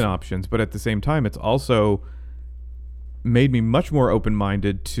entertainment options, but at the same time it's also made me much more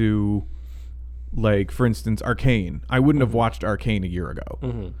open-minded to, like, for instance, Arcane. I wouldn't have watched Arcane a year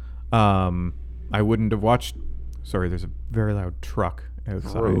ago. I wouldn't have watched sorry, there's a very loud truck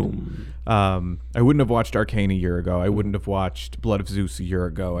outside. I wouldn't have watched Arcane a year ago. I wouldn't have watched Blood of Zeus a year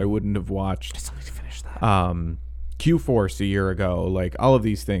ago. I wouldn't have watched I still need to finish that. Q-Force a year ago. Like, all of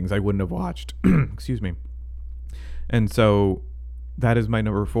these things I wouldn't have watched. Excuse me. And so that is my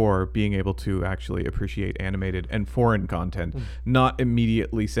number 4, being able to actually appreciate animated and foreign content, not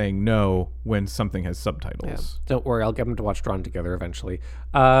immediately saying no when something has subtitles. Yeah. Don't worry, I'll get them to watch Drawn Together eventually.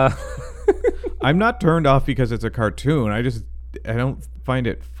 I'm not turned off because it's a cartoon. I don't find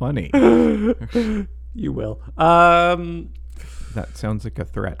it funny. You will. That sounds like a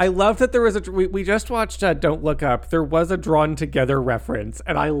threat. I love that there was we just watched Don't Look Up. There was a Drawn Together reference,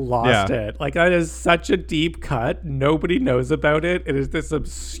 and I lost it. Like, that is such a deep cut. Nobody knows about it. It is this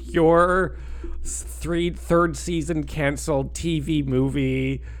obscure third season canceled TV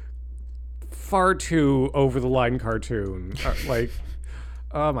movie, far too over the line cartoon. Like,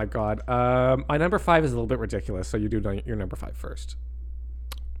 oh my god. My number 5 is a little bit ridiculous, so you do your number 5 first.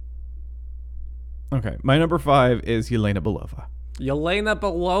 Okay, my number 5 is Yelena Belova. Yelena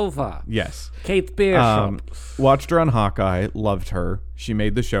Belova. Yes. Kate Bishop. Watched her on Hawkeye. Loved her. She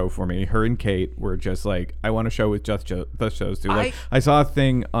made the show for me. Her and Kate were just like, I want a show with just the shows too. Like, I saw a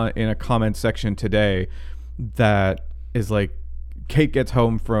thing in a comment section today that is like, Kate gets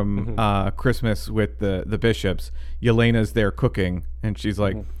home from Christmas with the Bishops. Yelena's there cooking, and she's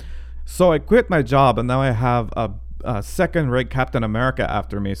like, so I quit my job, and now I have a second-rate Captain America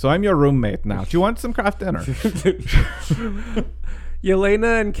after me, so I'm your roommate now. Do you want some craft dinner?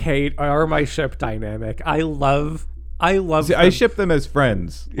 Yelena and Kate are my ship dynamic. I love See, I ship them as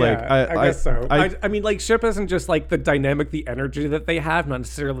friends. Like, yeah, I guess so. I mean, like, ship isn't just like the dynamic, the energy that they have, not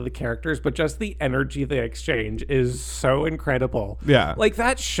necessarily the characters, but just the energy they exchange is so incredible. Yeah. Like,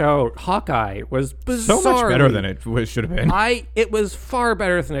 that show, Hawkeye, was bizarre. So much better than it should have been. It was far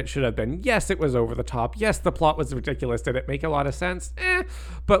better than it should have been. Yes, it was over the top. Yes, the plot was ridiculous. Did it make a lot of sense?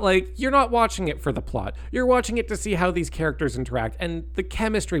 But, like, you're not watching it for the plot. You're watching it to see how these characters interact, and the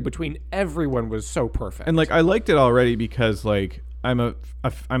chemistry between everyone was so perfect. And, like, I liked it already because, like, I'm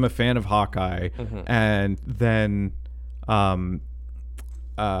a fan of Hawkeye, and then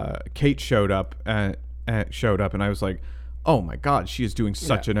Kate showed up and I was like, oh my god, she is doing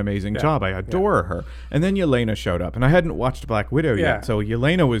such an amazing job. I adore her. And then Yelena showed up, and I hadn't watched Black Widow yet, so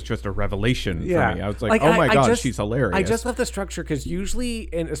Yelena was just a revelation for me. I was like, oh my god, she's hilarious. I just love the structure because usually,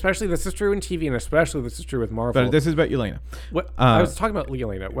 and especially this is true in TV, and especially this is true with Marvel. But this is about Yelena. I was talking about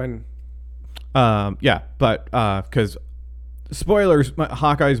Yelena when. Because spoilers,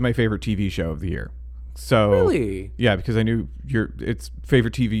 Hawkeye is my favorite TV show of the year. So really, yeah, because I knew it's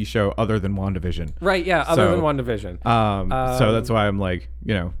favorite TV show other than WandaVision. Right? Yeah, other than WandaVision. So that's why I'm like,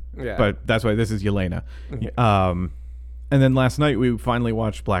 but that's why this is Yelena. And then last night we finally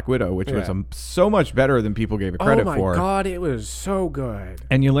watched Black Widow, which was Yeah. so much better than people gave it credit oh my for. God, it was so good.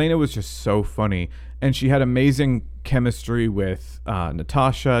 And Yelena was just so funny. And she had amazing chemistry with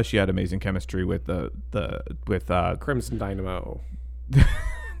Natasha. She had amazing chemistry with Crimson Dynamo.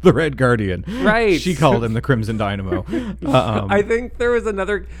 the Red Guardian. Right. She called him the Crimson Dynamo. I think there was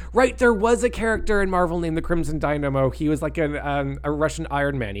another. Right, there was a character in Marvel named the Crimson Dynamo. He was like a Russian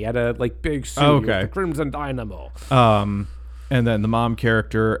Iron Man. He had a like big suit. Oh, He was okay. the Crimson Dynamo. And then the mom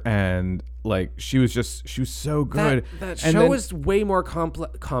character, and like she was so good. That And show then- was way more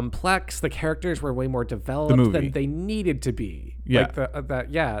complex. The characters were way more developed movie. than they needed to be. Yeah.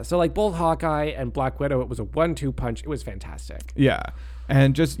 Like So like both Hawkeye and Black Widow, it was a 1-2 punch. It was fantastic. Yeah,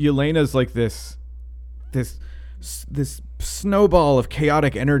 and just Yelena's like this snowball of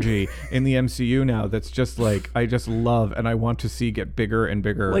chaotic energy in the MCU now. That's just like I just love, and I want to see get bigger and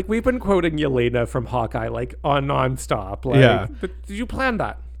bigger. Like we've been quoting Yelena from Hawkeye like on nonstop. Like, Yeah. But did you plan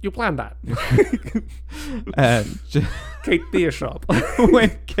that? You planned that. and just, Kate Bishop.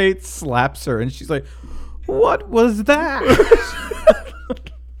 when Kate slaps her, and she's like, "What was that?"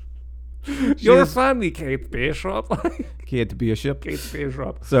 Your She's- family, Kate Bishop. Kate Bishop. Kate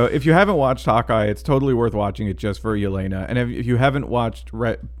Bishop. So if you haven't watched Hawkeye, it's totally worth watching it just for Yelena. And if you haven't watched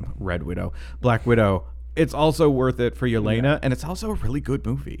Red Black Widow, it's also worth it for Yelena, and it's also a really good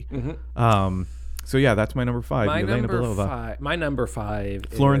movie. So yeah, that's my number 5. My Yelena number Belova. 5. My number 5.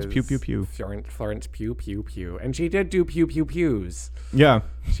 Florence is Pew Pew Pew. Florence Pew Pew Pew, and she did do pew pew pews. Yeah,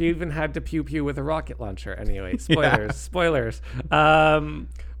 She even had to pew pew with a rocket launcher. Anyway, spoilers. Spoilers.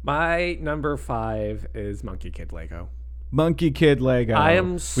 My number 5 is Monkey Kid Lego. Monkey Kid Lego. I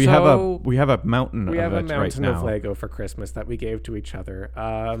am we have a so- mountain. We have of a it right mountain of now. Lego for Christmas that we gave to each other.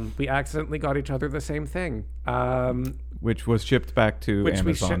 We accidentally got each other the same thing. Which was shipped back to Which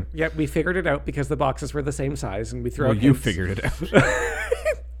Amazon. we figured it out because the boxes were the same size, and we threw Well, out you hints. figured it out.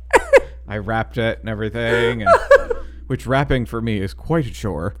 I wrapped it and everything, and, which wrapping for me is quite a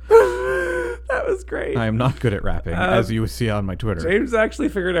chore. That was great. I am not good at rapping, as you see on my Twitter. James actually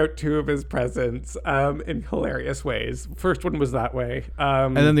figured out 2 of his presents in hilarious ways. First one was that way.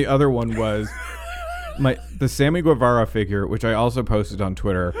 And then the other one was the Sammy Guevara figure, which I also posted on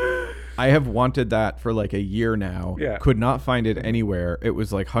Twitter. I have wanted that for like a year now. Yeah. Could not find it anywhere. It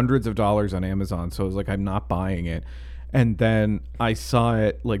was like hundreds of dollars on Amazon. So I was like, I'm not buying it. And then I saw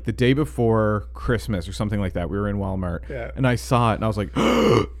it like the day before Christmas or something like that. We were in Walmart. Yeah. And I saw it and I was like,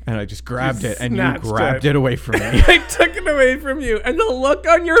 and I just grabbed it, and you snatched grabbed it. it away from me. I took it away from you, and the look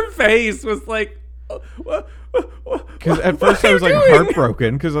on your face was like, Because at first I was like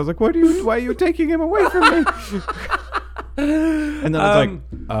heartbroken because I was like, why are you taking him away from me? And then I was like,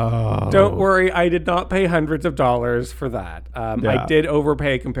 oh. Don't worry, I did not pay hundreds of dollars for that. I Yeah. did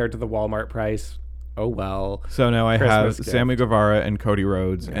overpay compared to the Walmart price. Oh well. So now I have Christmas gift. Sammy Guevara and Cody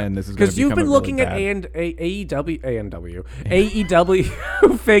Rhodes, and this is going to Because you've been looking at AEW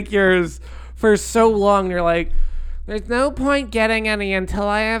figures for so long. You're like, there's no point getting any until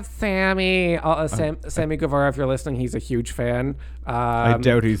I have Sammy. Sammy Guevara, if you're listening, he's a huge fan. I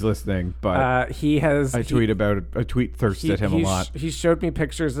doubt he's listening, but He has. I tweet about it. I tweet thirst at him a lot. He showed me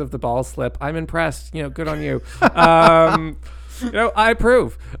pictures of the ball slip. I'm impressed. Good on you. I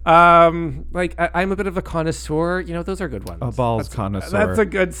approve. I'm a bit of a connoisseur. Those are good ones. A balls connoisseur.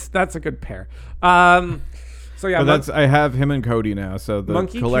 That's a good pair. So yeah, But I have him and Cody now, so the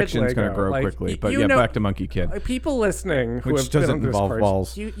Monkey Kid collection's going to Lego. grow Like, quickly. But you know- back to Monkey Kid. people listening who Which have been doesn't on involve Discord,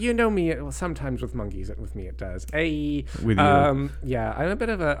 balls. You know me. Well, sometimes with monkeys, with me it does. With you. Yeah, I'm a bit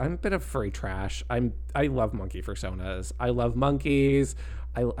of furry trash. I love monkey personas. I love monkeys.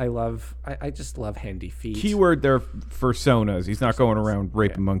 I just love handy feet. Keyword there, personas. He's not going around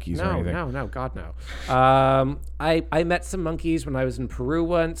raping monkeys or anything. No, God no. I met some monkeys when I was in Peru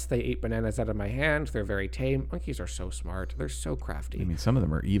once. They ate bananas out of my hand. They're very tame. Monkeys are so smart. They're so crafty. I mean, some of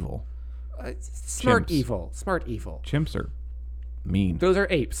them are evil. Smart chimps. evil. Smart evil. Chimps are mean. Those are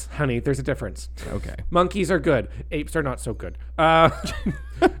apes, honey. There's a difference. Okay. Monkeys are good. Apes are not so good.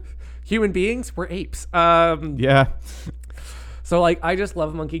 Human beings, we're apes. Yeah. So I just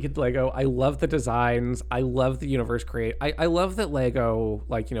love Monkey Kid Lego. I love the designs. I love the universe create. I love that Lego,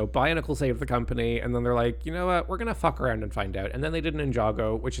 Bionicle saved the company, and then they're like, you know what, we're gonna fuck around and find out. And then they did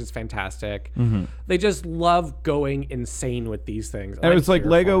Ninjago, which is fantastic. Mm-hmm. They just love going insane with these things. And it was like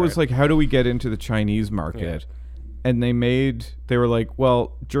here Lego for was it. like, how do we get into the Chinese market? and they were like,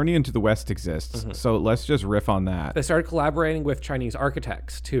 well, Journey into the West exists, so let's just riff on that. They started collaborating with Chinese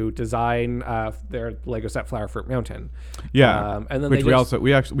architects to design their Lego set Flower Fruit Mountain. Yeah, and then which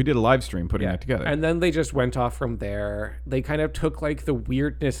they we did a live stream putting that together. And then they just went off from there. They kind of took like the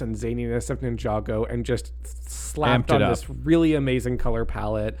weirdness and zaniness of Ninjago and just slapped Amped it on up. this really amazing color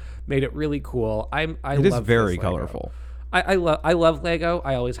palette, made it really cool. It love is very this Lego. colorful. I love Lego.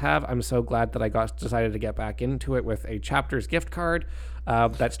 I always have. I'm so glad that I decided to get back into it with a Chapters gift card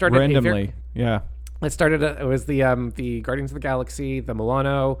that started Randomly, yeah. It was the Guardians of the Galaxy, the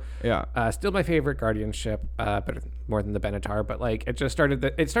Milano. Yeah. Still my favorite Guardian ship, but more than the Benatar. But like it just started.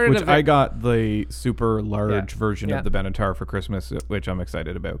 Which I got the super large version Yeah. of the Benatar for Christmas, which I'm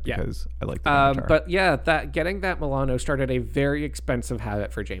excited about because I like the Benatar. But yeah, getting that Milano started a very expensive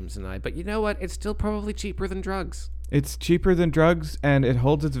habit for James and I. But you know what? It's still probably cheaper than drugs. It's cheaper than drugs, and it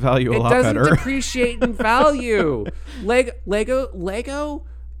holds its value a lot It doesn't better. depreciate in value. Lego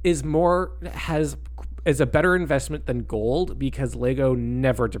is a better investment than gold because Lego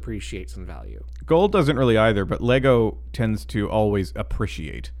never depreciates in value. Gold doesn't really either, but Lego tends to always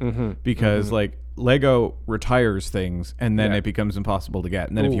appreciate because like Lego retires things and then it becomes impossible to get.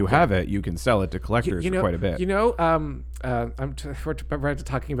 And then if you have it, you can sell it to collectors for quite a bit. You know, we're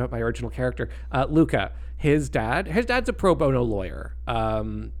talking about my original character, Luca. His dad's a pro bono lawyer.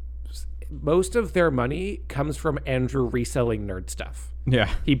 Most of their money comes from Andrew reselling nerd stuff. Yeah.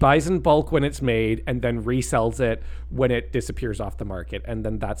 He buys in bulk when it's made and then resells it when it disappears off the market. And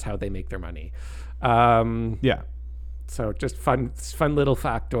then that's how they make their money. Yeah. So just fun little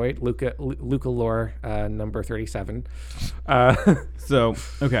factoid. Luca lore, number 37. So,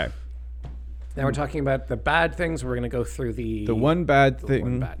 okay. Now we're talking about the bad things. We're going to go through the One bad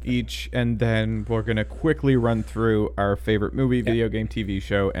thing each, and then we're going to quickly run through our favorite movie, video game, TV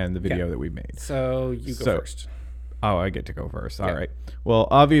show, and the video that we made. So you go first. Oh, I get to go first. All right. Well,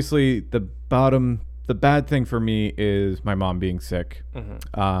 obviously, the bad thing for me is my mom being sick.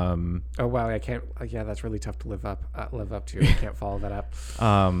 Oh wow, I can't. Yeah, that's really tough to live up to. I can't follow that up.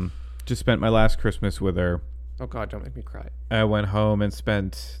 Just spent my last Christmas with her. Oh God, don't make me cry. I went home and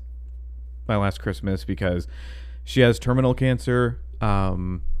spent my last Christmas because she has terminal cancer.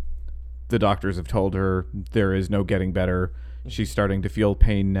 The doctors have told her there is no getting better. She's starting to feel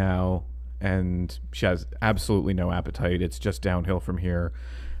pain now, and she has absolutely no appetite. It's just downhill from here.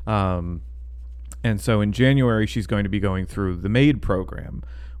 And so in January, she's going to be going through the MAID program,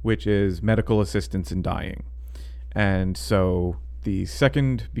 which is medical assistance in dying. And so the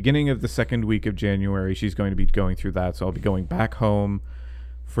beginning of the second week of January, she's going to be going through that. So I'll be going back home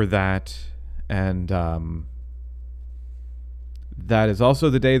for that. And that is also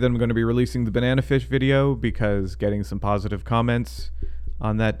the day that I'm going to be releasing the Banana Fish video, because getting some positive comments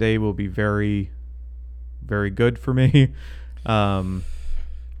on that day will be very, very good for me. And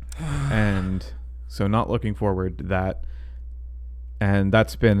so not looking forward to that. And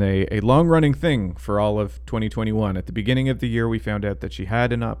that's been a long-running thing for all of 2021. At the beginning of the year, we found out that she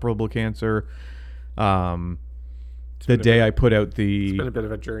had inoperable cancer. The day I put out it's been a bit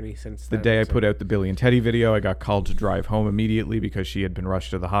of a journey since the day I put out the Billy and Teddy video, I got called to drive home immediately because she had been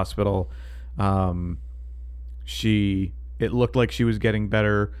rushed to the hospital. It looked like she was getting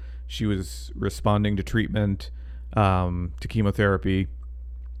better. She was responding to treatment, to chemotherapy.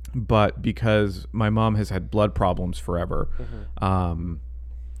 But because my mom has had blood problems forever,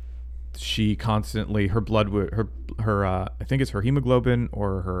 she constantly, her blood would, I think it's her hemoglobin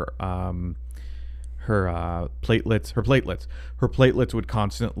or her platelets would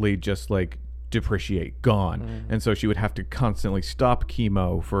constantly just like depreciate, gone. And so she would have to constantly stop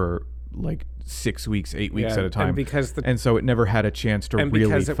chemo for like 6 weeks, 8 weeks at a time. And so it never had a chance to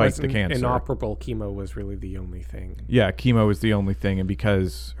really fight the cancer. Inoperable chemo was really the only thing. Yeah, chemo was the only thing. And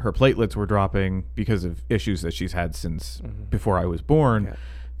because her platelets were dropping because of issues that she's had since before I was born,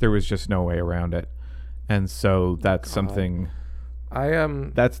 there was just no way around it. And so that's something...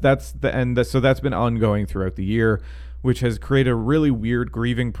 So that's been ongoing throughout the year, which has created a really weird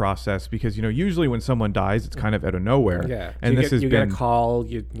grieving process because, you know, usually when someone dies, it's kind of out of nowhere. Yeah. And you get a call,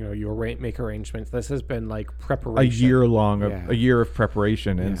 you make arrangements. This has been like preparation. A year of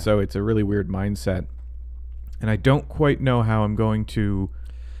preparation. And so it's a really weird mindset. And I don't quite know how I'm going to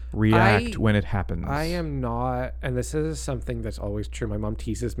react when it happens. I am not, and this is something that's always true. My mom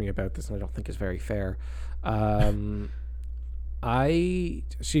teases me about this, and I don't think it's very fair.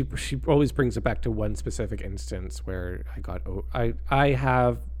 She always brings it back to one specific instance where I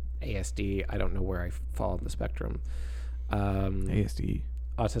have ASD. I don't know where I fall on the spectrum. ASD,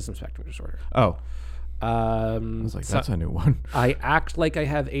 autism spectrum disorder. Oh, I was like, that's a new one. I act like I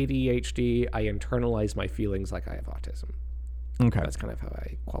have ADHD. I internalize my feelings like I have autism. Okay. That's kind of how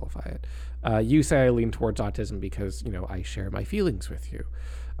I qualify it. You say I lean towards autism because, I share my feelings with you.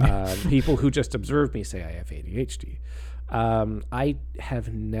 People who just observe me say I have ADHD. I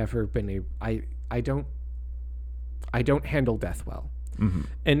have never been I don't handle death well. Mm-hmm.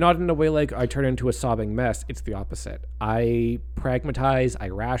 And not in a way like I turn into a sobbing mess. It's the opposite. I pragmatize, I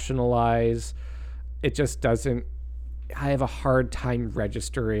rationalize. It just doesn't, I have a hard time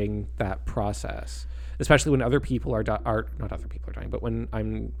registering that process, especially when other people are not other people are dying, but when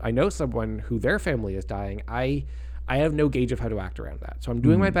I know someone who their family is dying, I have no gauge of how to act around that. So I'm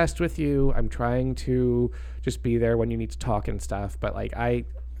doing my best with you. I'm trying to just be there when you need to talk and stuff. But like, I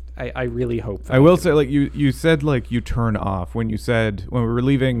really hope that I will say, like, you said, like, you turn off when we were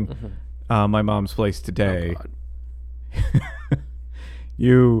leaving my mom's place today. Oh, God.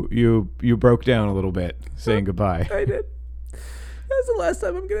 you broke down a little bit saying goodbye. I did. That's the last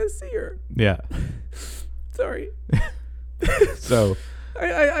time I'm gonna see her. Yeah. Sorry. So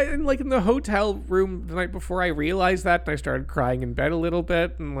I like in the hotel room the night before, I realized that, and I started crying in bed a little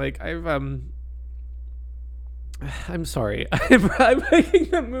bit, and like I'm sorry. I'm making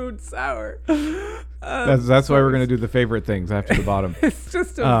the mood sour. that's why we're gonna do the favorite things after the bottom. It's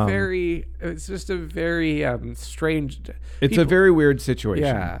just a very strange. It's a very weird situation.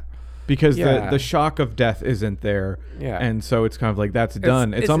 Yeah. Because Yeah. the shock of death isn't there. Yeah. And so it's kind of like, that's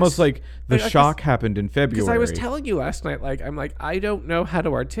done. It's it's almost just- like the like, shock happened in February. Because I was telling you last night, like, I don't know how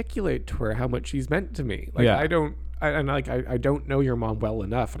to articulate to her how much she's meant to me. Like, Yeah. I don't know your mom well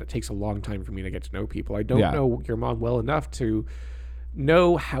enough, and it takes a long time for me to get to know people. I don't Yeah. know your mom well enough to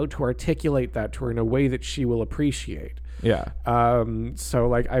know how to articulate that to her in a way that she will appreciate. Yeah. So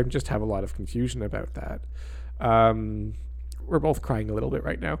like, I just have a lot of confusion about that. We're both crying a little bit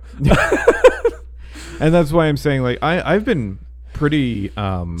right now. And that's why I'm saying, like, I've been pretty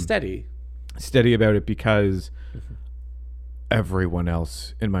Steady. about it because everyone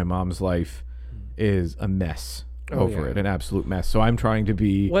else in my mom's life is a mess over yeah. it, an absolute mess. So I'm trying to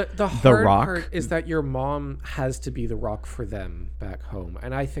be What the the hard rock. part is that your mom has to be the rock for them back home,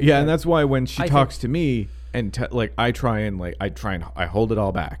 and I think Yeah, and that's why when she I talks to me and I hold it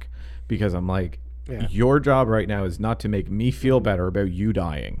all back because I'm like, Yeah. your job right now is not to make me feel better about you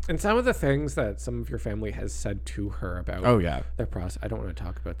dying. And some of the things that some of your family has said to her about Oh yeah. their process, I don't want to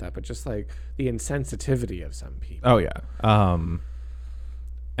talk about that, but just like the insensitivity of some people. Oh yeah.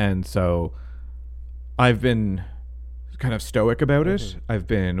 And so I've been kind of stoic about it. I've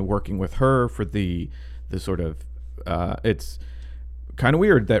been working with her for the sort of it's kind of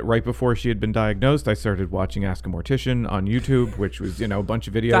weird that right before she had been diagnosed, I started watching Ask a Mortician on YouTube, which was, a bunch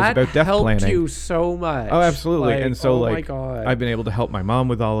of videos That about death helped planning. you so much. Oh, absolutely. Like, And so, oh my like, God. I've been able to help my mom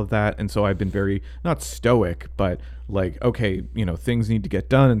with all of that. And so I've been very, not stoic, but like, okay, things need to get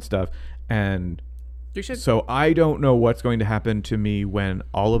done and stuff. And You should. so I don't know what's going to happen to me when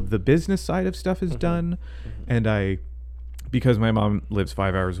all of the business side of stuff is done. And because my mom lives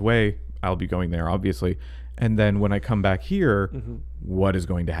 5 hours away, I'll be going there, obviously. And then when I come back here, what is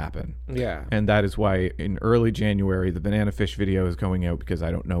going to happen? Yeah. And that is why in early January, the Banana Fish video is going out because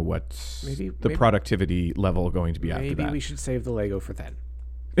I don't know what's Maybe- productivity level going to be after Maybe that. we should save the Lego for then.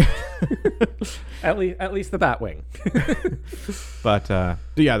 at least the Batwing. But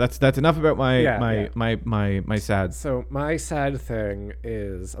yeah, that's enough about my Yeah, my sad. So my sad thing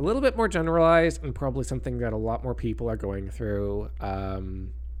is a little bit more generalized and probably something that a lot more people are going through.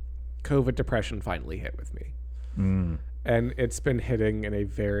 COVID depression finally hit with me. And it's been hitting in a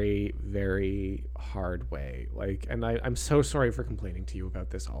very, very hard way. Like, and I'm so sorry for complaining to you about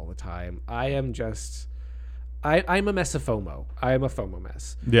this all the time. I'm a mess of FOMO. I am a FOMO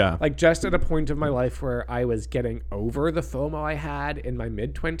mess. Yeah. Like, just at a point of my life where I was getting over the FOMO I had in my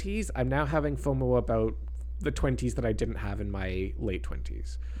mid-20s, I'm now having FOMO about the 20s that I didn't have in my late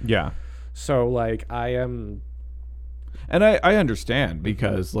 20s. Yeah. So, like, I am... And I understand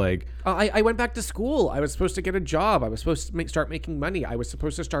because like I went back to school. I was supposed to get a job. I was supposed to start making money. I was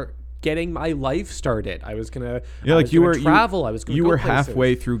supposed to start getting my life started. I was gonna you were travel. I was gonna you go were places.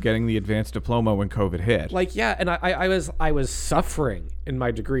 halfway through getting the advanced diploma when COVID hit. Like, yeah, and I was suffering in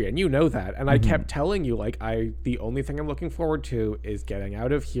my degree, and you know that. And I kept telling you, like, the only thing I'm looking forward to is getting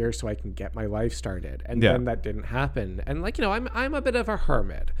out of here so I can get my life started. And Yeah. then that didn't happen. And like, I'm a bit of a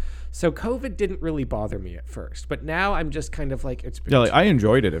hermit. So COVID didn't really bother me at first, but now I'm just kind of like, it's been Yeah, like I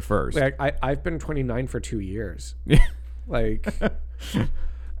enjoyed it at first. like I've been 29 for 2 years. Like,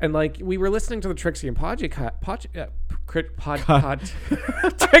 and like we were listening to the Trixie and Trixie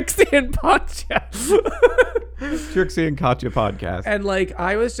and Podcast. Trixie and Katya podcast. And like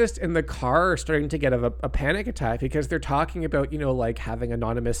I was just in the car starting to get a panic attack because they're talking about, you know, like having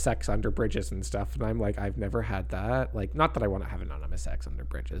anonymous sex under bridges and stuff. And I'm like, I've never had that. Like, not that I want to have anonymous sex under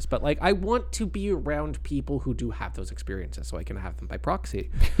bridges, but like I want to be around people who do have those experiences so I can have them by proxy.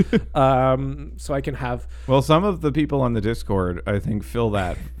 So I can have. Well, some of the people on the Discord, I think, fill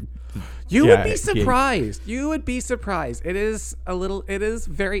that. You would be surprised. You would be surprised. It is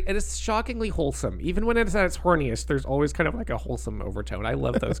shockingly wholesome. Even when it's at its horniest, there's always kind of like a wholesome overtone. I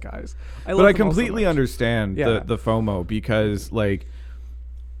love those guys. But I completely understand the FOMO because like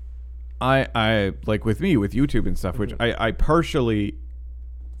I like with YouTube and stuff, which I partially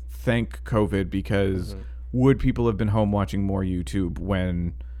thank COVID because would people have been home watching more YouTube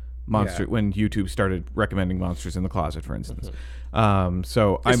when when YouTube started recommending Monsters in the Closet, for instance.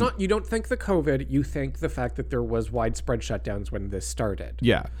 So you don't think the COVID, you think the fact that there was widespread shutdowns when this started.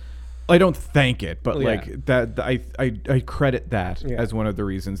 Yeah. I don't thank it, but like that I credit that as one of the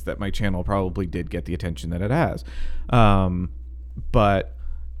reasons that my channel probably did get the attention that it has. But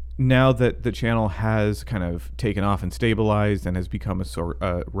now that the channel has kind of taken off and stabilized and has become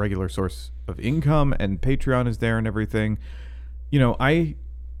a regular source of income and Patreon is there and everything, you know, I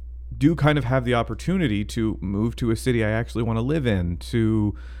do kind of have the opportunity to move to a city I actually want to live in,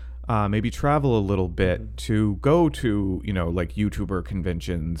 to maybe travel a little bit, to go to, you know, like YouTuber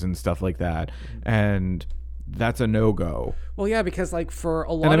conventions and stuff like that. And that's a no-go. Well, yeah, because like for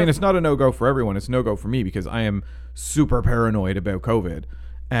a lot and I mean, it's not a no-go for everyone. It's no-go for me because I am super paranoid about COVID.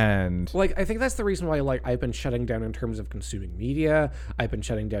 And like I think that's the reason why like I've been shutting down in terms of consuming media. I've been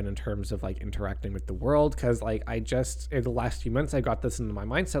shutting down in terms of like interacting with the world because like I just in the last few months I got this into my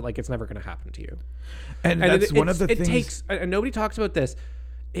mindset like it's never going to happen to you. And that's one of the things. It takes, and nobody talks about this.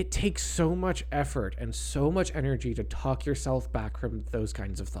 It takes so much effort and so much energy to talk yourself back from those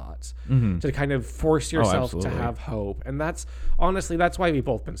kinds of thoughts, to kind of force yourself to have hope. And that's honestly, that's why we've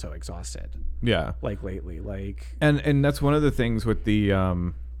both been so exhausted. Yeah. Like lately, like. And that's one of the things with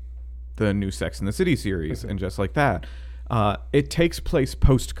the new Sex and the City series and just like that. It takes place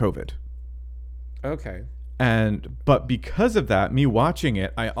post-COVID. Okay. But because of that, me watching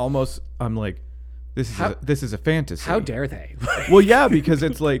it, I'm like, this is a fantasy. How dare they? Well, yeah, because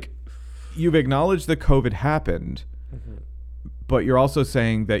it's like you've acknowledged that COVID happened, but you're also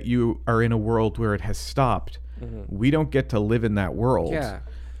saying that you are in a world where it has stopped. We don't get to live in that world. Yeah.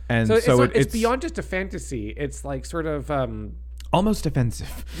 And so it's beyond just a fantasy. It's like sort of almost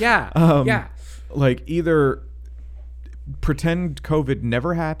offensive. Yeah. Yeah. Like either pretend COVID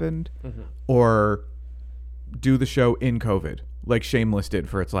never happened or do the show in COVID, like Shameless did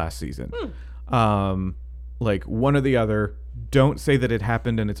for its last season. Like one or the other. Don't say that it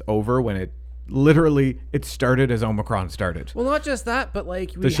happened and it's over when it started as Omicron started. Well, not just that, but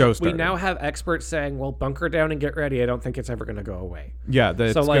like we now have experts saying, well, bunker down and get ready. I don't think it's ever going to go away. Yeah.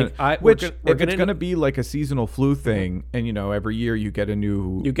 If it's going to be like a seasonal flu thing and, you know, every year you get a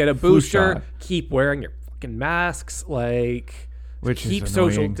booster, shot. Keep wearing your fucking masks, like keep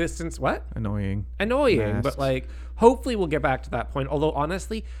social distance. What? Annoying. Masks. But like, hopefully we'll get back to that point. Although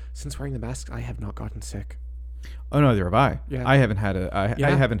honestly, since wearing the mask, I have not gotten sick. Oh, neither have I. Yeah. I haven't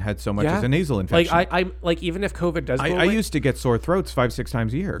had so much as a nasal infection. Like I'm like, even if COVID does go away. I used to get sore throats 5-6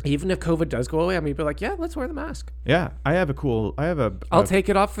 times a year. Even if COVID does go away, I'm gonna be like, yeah, let's wear the mask. Yeah. I'll take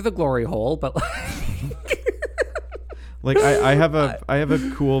it off for the glory hole, but like I have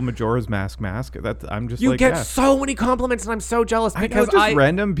a cool Majora's Mask. That I'm just you get so many compliments and I'm so jealous because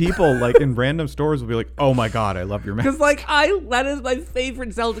random people like in random stores will be like, oh my god, I love your mask. Because like that is my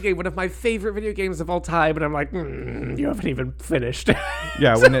favorite Zelda game, one of my favorite video games of all time, and I'm like, you haven't even finished.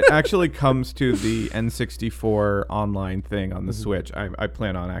 Yeah, when it actually comes to the N64 online thing on the Switch, I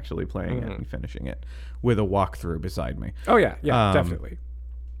plan on actually playing it and finishing it with a walkthrough beside me. Oh yeah, definitely.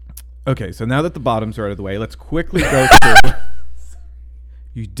 Okay, so now that the bottoms are out of the way, let's quickly go through.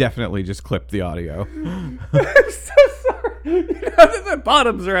 You definitely just clipped the audio. I'm so sorry. Now that the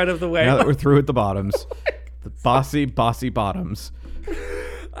bottoms are out of the way. Now that we're through with the bottoms. The bossy bottoms.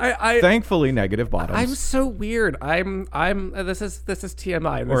 Thankfully, negative bottoms. I'm so weird. This is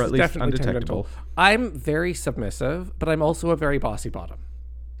TMI. This or at is least definitely undetectable. I'm very submissive, but I'm also a very bossy bottom.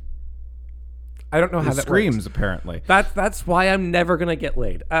 I don't know how that screams works. Apparently. That's why I'm never gonna get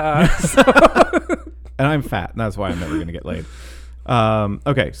laid. And I'm fat, and that's why I'm never gonna get laid.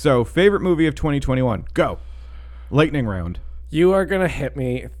 Okay, so favorite movie of 2021. Go. Lightning round. You are gonna hit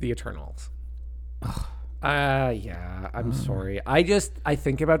me, The Eternals. Yeah. I'm sorry. I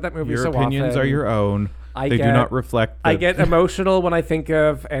think about that movie so often. Your opinions are your own. They do not reflect. I get emotional when I think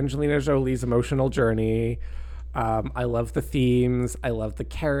of Angelina Jolie's emotional journey. I love the themes. I love the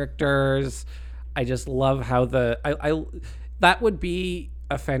characters. I just love how that would be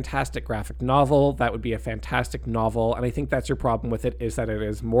a fantastic graphic novel. That would be a fantastic novel. And I think that's your problem with it, is that it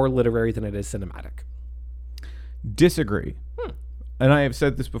is more literary than it is cinematic. Disagree. And I have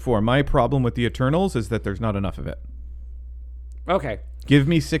said this before. My problem with the Eternals is that there's not enough of it. Okay. Give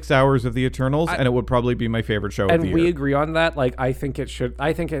me 6 hours of the Eternals, and it would probably be my favorite show of the year. And we agree on that. Like, I think this should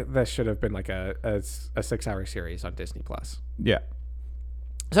have been like a 6-hour series on Disney Plus. Yeah.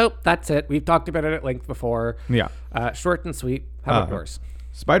 So that's it. We've talked about it at length before. Yeah. Short and sweet. How about yours?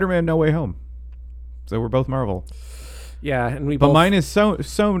 Spider-Man: No Way Home. So we're both Marvel. Yeah, and but mine is most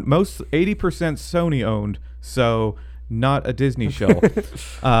 80% Sony owned. So not a Disney show.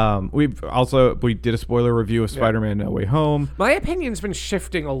 We did a spoiler review of Spider-Man: No Way Home. My opinion's been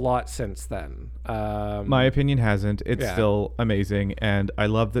shifting a lot since then. My opinion hasn't. It's still amazing, and I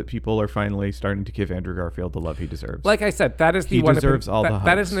love that people are finally starting to give Andrew Garfield the love he deserves. Like I said, that is the he one deserves all the hugs.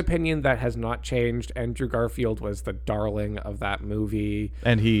 That is an opinion that has not changed. Andrew Garfield was the darling of that movie,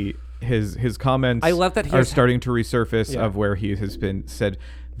 and his comments I love that are starting to resurface of where he has been said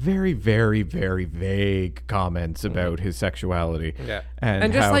very, very, very vague comments about his sexuality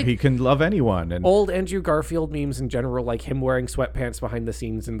and just how he can love anyone. And old Andrew Garfield memes in general, like him wearing sweatpants behind the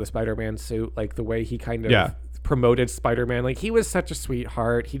scenes in the Spider-Man suit, like the way he kind of promoted Spider-Man. Like, he was such a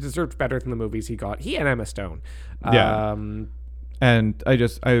sweetheart. He deserved better than the movies he got. He and Emma Stone. And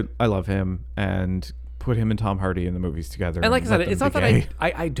I love him, and put him and Tom Hardy in the movies together. And like I said, it's not that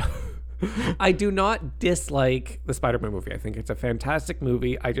I don't... I do not dislike the Spider-Man movie. I think it's a fantastic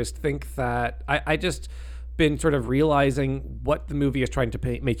movie. I just think that I just been sort of realizing what the movie is trying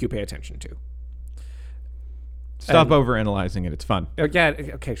to make you pay attention to. Stop overanalyzing it. It's fun. Yeah.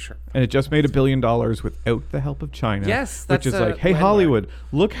 Okay. Sure. And it just made $1 billion without the help of China. Yes, which is like, hey, Hollywood,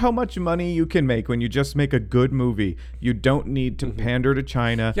 look how much money you can make when you just make a good movie. You don't need to pander to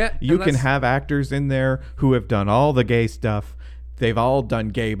China. Yeah, you can have actors in there who have done all the gay stuff. They've all done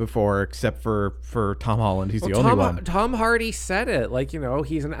gay before, except for Tom Holland. He's the only one. Tom Hardy said it. Like,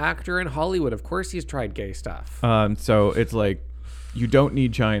 he's an actor in Hollywood. Of course he's tried gay stuff. So it's like, you don't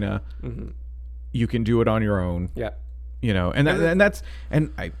need China. You can do it on your own. Yeah. And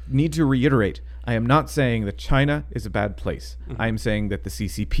I need to reiterate, I am not saying that China is a bad place. I am saying that the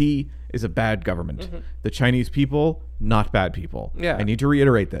CCP is a bad government. The Chinese people, not bad people. Yeah. I need to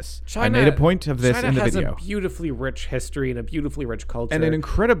reiterate this. I made a point of this in the video. China has a beautifully rich history and a beautifully rich culture. And an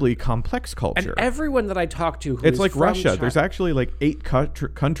incredibly complex culture. And everyone that I talk to it's like Russia. There's actually like 8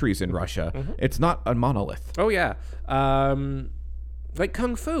 countries in Russia. It's not a monolith. Oh, yeah. Like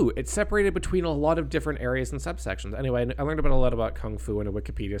Kung Fu, it's separated between a lot of different areas and subsections. Anyway, I learned a lot about Kung Fu in a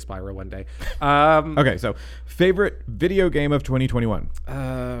Wikipedia spiral one day. Okay, so favorite video game of 2021?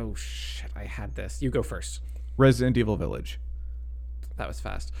 Oh, shit, I had this. You go first. Resident Evil Village. That was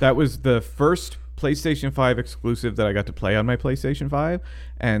fast. That was the first PlayStation 5 exclusive that I got to play on my PlayStation 5,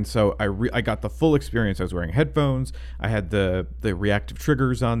 and so I got the full experience. I was wearing headphones. I had the reactive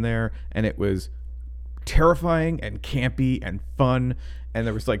triggers on there, and it was terrifying and campy and fun, and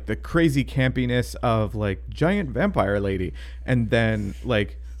there was like the crazy campiness of like giant vampire lady, and then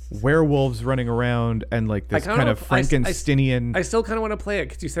like werewolves running around, and like this kind of Frankensteinian. I still kind of want to play it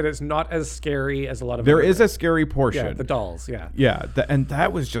because you said it's not as scary as a lot of. There is a scary portion. Yeah, the dolls. Yeah. And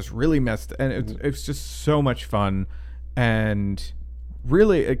that was just really messed, and it's just so much fun, and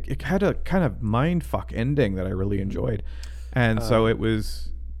really it had a kind of mind fuck ending that I really enjoyed, and so it was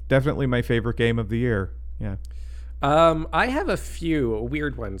definitely my favorite game of the year. Yeah. I have a few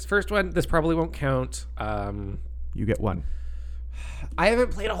weird ones. First one, this probably won't count. You get one. I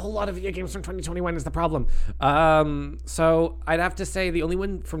haven't played a whole lot of video games from 2021 is the problem. So I'd have to say the only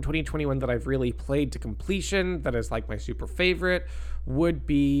one from 2021 that I've really played to completion that is like my super favorite would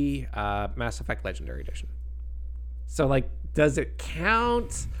be Mass Effect Legendary Edition. So like, does it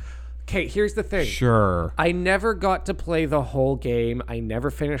count? Okay, here's the thing. Sure. I never got to play the whole game. I never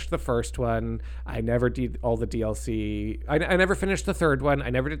finished the first one. I never did all the DLC. I never finished the third one. I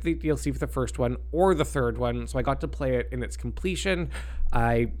never did the DLC for the first one or the third one. So I got to play it in its completion.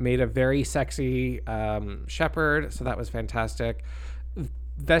 I made a very sexy Shepard, so that was fantastic.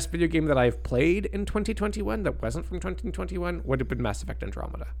 Best video game that I've played in 2021 that wasn't from 2021 would have been Mass Effect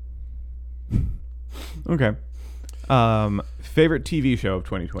Andromeda. Okay. Favorite TV show of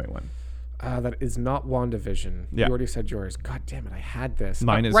 2021? That is not WandaVision. Yeah. You already said yours. God damn it, I had this.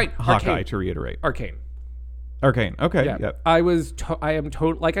 Mine is Hawkeye, Arcane. to reiterate. Arcane. Arcane. Okay. Yeah, Yep. I am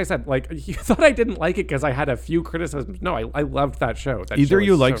total. Like I said, like you thought I didn't like it because I had a few criticisms. No, I loved that show. That Either show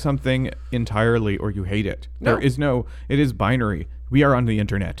you is like so- something entirely or you hate it. No. There is no. It is binary. We are on the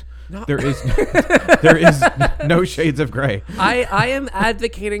internet. No. There is there is no shades of gray. I am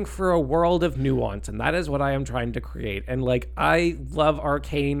advocating for a world of nuance, and that is what I am trying to create. And like, I love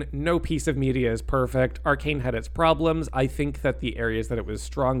Arcane. No piece of media is perfect. Arcane had its problems. I think that the areas that it was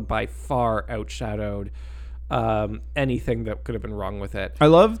strong by far outshadowed anything that could have been wrong with it. I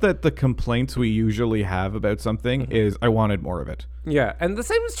love that the complaints we usually have about something is I wanted more of it. Yeah, and the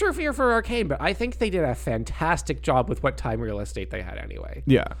same is true here for Arcane, but I think they did a fantastic job with what time real estate they had anyway.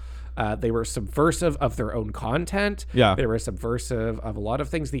 Yeah. They were subversive of their own content. Yeah. They were subversive of a lot of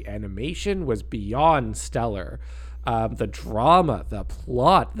things. The animation was beyond stellar. The drama, the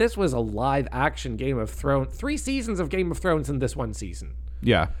plot. This was a live action Game of Thrones. 3 seasons of Game of Thrones in this one season.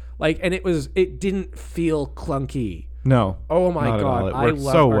 Yeah. Like, and it didn't feel clunky. No. Oh my not at all. god, It I worked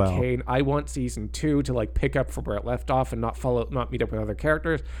love so well. Arcane. I want season 2 to like pick up from where it left off and not meet up with other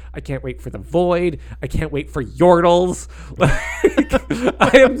characters. I can't wait for the Void. I can't wait for Yordles. Like,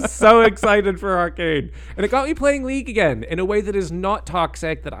 I am so excited for Arcane. And it got me playing League again in a way that is not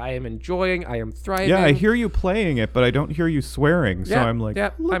toxic, that I am enjoying. I am thriving. Yeah, I hear you playing it, but I don't hear you swearing. So I'm like,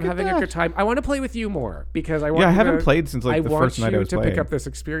 look I'm at having that. a good time. I want to play with you more because I want. Yeah, I you haven't to- played since like the first night I was to playing. pick up this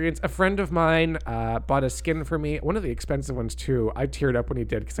experience. A friend of mine bought a skin for me, one of the expensive ones too. I teared up when he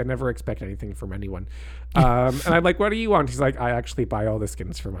did because I never expect anything from anyone. And I'm like, "What do you want?" He's like, "I actually buy all the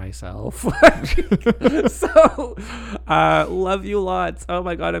skins for myself." So, love you lots. Oh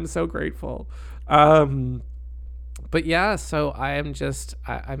my god, I'm so grateful. But yeah, so I am just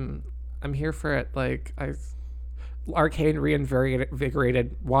I'm here for it. Like Arcane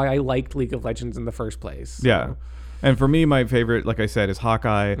reinvigorated why I liked League of Legends in the first place. Yeah. And for me, my favorite, like I said, is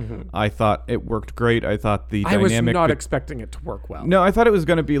Hawkeye. I thought it worked great. I thought the I was dynamic... not expecting it to work well. No, I thought it was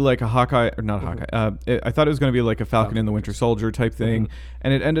going to be like a Hawkeye, or not Hawkeye. I thought it was going to be like a Falcon and the Winter Soldier type thing,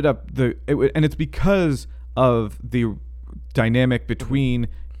 and it ended up and it's because of the dynamic between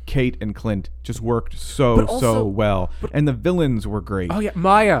Kate and Clint just worked so well, and the villains were great. Oh yeah,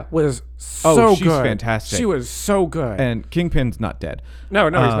 Maya was so she's good. fantastic. She was so good. And Kingpin's not dead. No,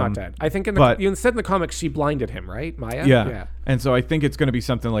 he's not dead. I think you said in the comics she blinded him, right, Maya? Yeah. And so I think it's going to be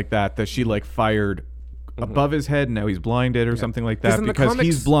something like that she like fired above his head and now he's blinded or something like that in the because comics-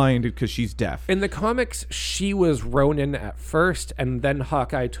 he's blind because she's deaf. In the comics, she was Ronin at first, and then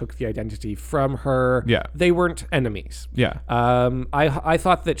Hawkeye took the identity from her. Yeah. They weren't enemies. Yeah. I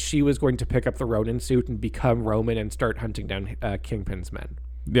thought that she was going to pick up the Ronin suit and become Roman and start hunting down Kingpin's men.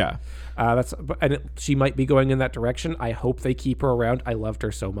 Yeah. She might be going in that direction. I hope they keep her around. I loved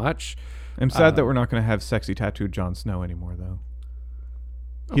her so much. I'm sad that we're not going to have sexy tattooed Jon Snow anymore, though.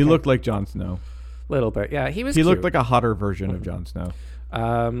 He looked like Jon Snow. Little bit, yeah. He Looked like a hotter version of Jon Snow.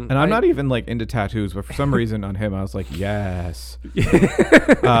 And I'm not even like into tattoos, but for some reason on him, I was like, yes.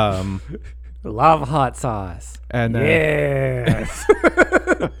 Love hot sauce. And then, Yes.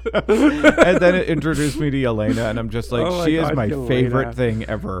 and then it introduced me to Yelena, and I'm just like, Oh my she is God, my Yelena. favorite thing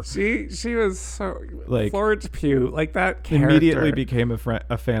ever. she was so Like, Florence Pugh, like that character. Immediately became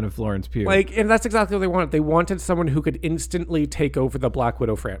a fan of Florence Pugh. Like, and that's exactly what they wanted. They wanted someone who could instantly take over the Black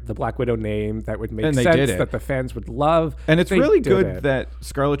Widow the Black Widow name that would make And they sense, did it. that the fans would love. and it's They really did good it. that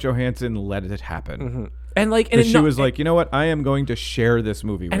Scarlett Johansson let it happen. And like, and Because she not- was like, you know what? I am going to share this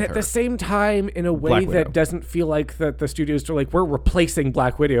movie with and her. at the same time, in a way Black Widow. that doesn't feel like that the studios are like, we're replacing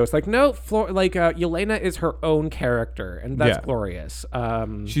Black Widow. It's like, no, Yelena is her own character, and that's Yeah. glorious.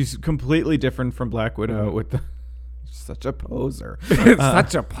 She's completely different from Black Widow with the such a poser.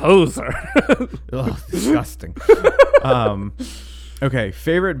 Such a poser. Ugh, disgusting. Okay,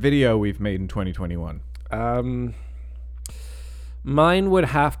 favorite video we've made in 2021. Mine would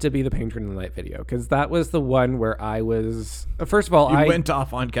have to be the Painter in the Night video, because that was the one where I was. First of all, You I went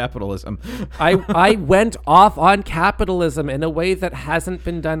off on capitalism. I went off on capitalism in a way that hasn't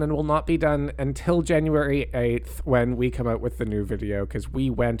been done and will not be done until January 8th when we come out with the new video, because we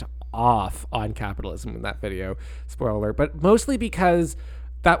went off on capitalism in that video. Spoiler alert. But mostly because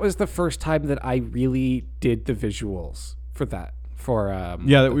that was the first time that I really did the visuals for that.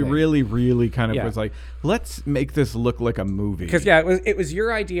 Yeah, that the we thing. really kind of Yeah. was like, let's make this look like a movie. Because it was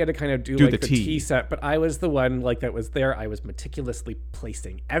your idea to kind of do like the the tea. tea set, but I was the one like that was there. I was meticulously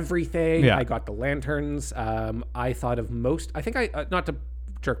placing everything. Yeah. I got the lanterns. I thought of most. I think I not to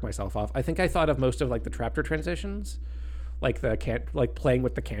jerk myself off. I think I thought of most of like the chapter transitions, like like playing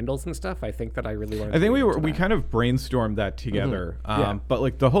with the candles and stuff. I think that I really wanted. I think to we kind of brainstormed that together. Yeah. But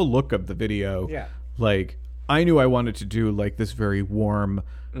like the whole look of the video, Yeah. like I knew I wanted to do like this very warm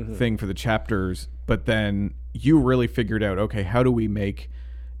thing for the chapters, but then you really figured out, okay, how do we make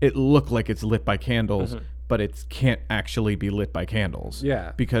it look like it's lit by candles, but it can't actually be lit by candles.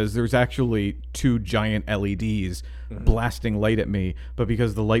 Yeah. Because there's actually 2 giant LEDs blasting light at me, but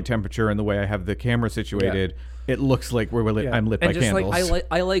because the light temperature and the way I have the camera situated, it looks like I'm lit by candles. Like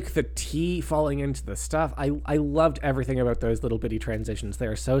I like the tea falling into the stuff. I loved everything about those little bitty transitions. They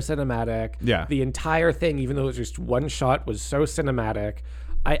are so cinematic. Yeah. The entire thing, even though it was just one shot, was so cinematic.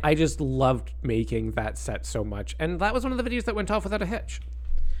 I just loved making that set so much. And that was one of the videos that went off without a hitch.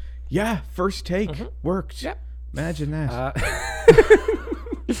 Yeah, first take worked. Yep. Imagine that.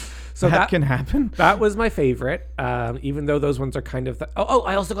 So that can happen. That was my favorite, even though those ones are kind of...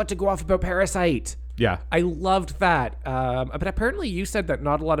 I also got to go off about Parasite. Yeah. I loved that. But apparently you said that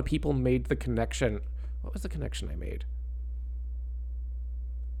not a lot of people made the connection. What was the connection I made?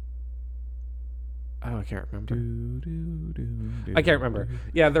 Oh, I can't remember. I can't remember.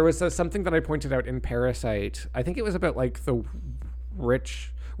 Yeah, there was something that I pointed out in Parasite. I think it was about like the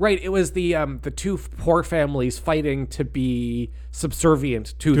rich... Right, it was the 2 poor families fighting to be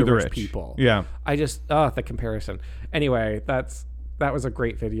subservient to the rich people. Yeah. I just the comparison. Anyway, that was a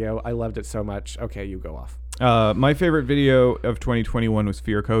great video. I loved it so much. Okay, you go off. My favorite video of 2021 was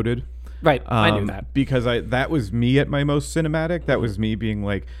Fear Coded. Right, I knew that. Because that was me at my most cinematic. That was me being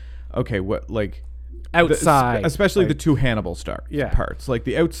like, okay, what, like... Outside. Especially the 2 Hannibal parts. Like,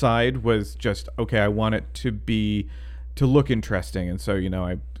 the outside was just, okay, I want it to look interesting. And so,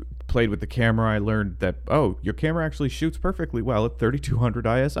 I played with the camera. I learned that, your camera actually shoots perfectly well at 3200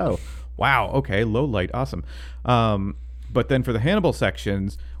 ISO. Wow. Okay. Low light. Awesome. But then for the Hannibal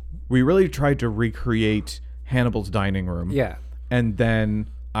sections, we really tried to recreate Hannibal's dining room. Yeah. And then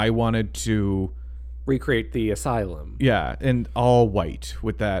I wanted to recreate the asylum. Yeah. And all white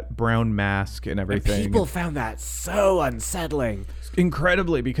with that brown mask and everything. And people found that so unsettling.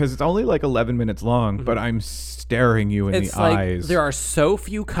 Incredibly, because it's only like 11 minutes long, but I'm staring you in the eyes. There are so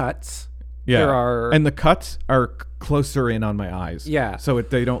few cuts. Yeah. And the cuts are closer in on my eyes. Yeah. So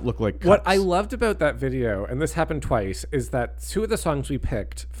they don't look like cuts. What I loved about that video, and this happened twice, is that 2 of the songs we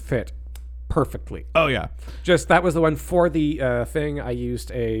picked fit perfectly. Oh, yeah. Just that was the one for the thing. I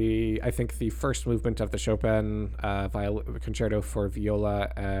used I think the first movement of the Chopin concerto for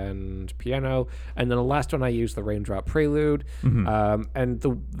viola and piano, and then the last one I used the Raindrop Prelude. And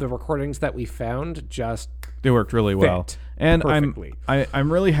the recordings that we found just they worked really well, and perfectly.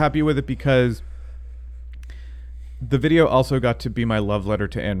 I'm really happy with it because the video also got to be my love letter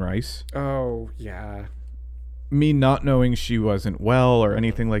to Anne Rice. Oh yeah. Me not knowing she wasn't well or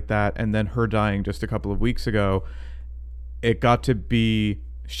anything like that, and then her dying just a couple of weeks ago, it got to be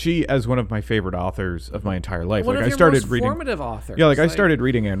she as one of my favorite authors of my entire life. One like of your I started most reading formative authors. Yeah, I started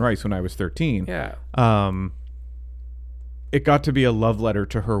reading Anne Rice when I was 13. Yeah. It got to be a love letter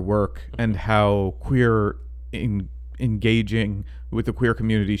to her work and how queer engaging with the queer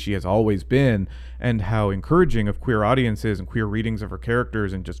community she has always been, and how encouraging of queer audiences and queer readings of her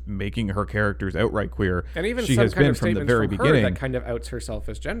characters, and just making her characters outright queer. And even she some has kind been of from the statements very from beginning. her that kind of outs herself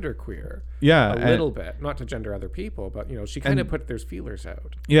as genderqueer. Yeah, a little bit, not to gender other people, but she kind of put those feelers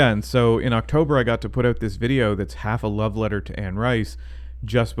out. Yeah, and so in October I got to put out this video that's half a love letter to Anne Rice,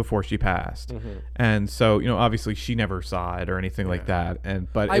 just before she passed. And so obviously she never saw it or anything like that,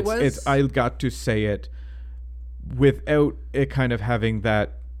 but I got to say it without it kind of having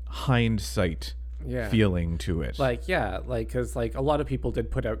that hindsight feeling to it. Because a lot of people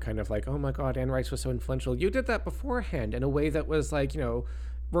did put out kind of like, oh my God, Anne Rice was so influential. You did that beforehand in a way that was like,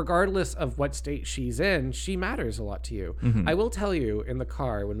 regardless of what state she's in, she matters a lot to you. I will tell you, in the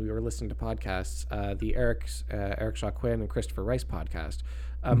car when we were listening to podcasts, the Eric Shaw Quinn and Christopher Rice podcast,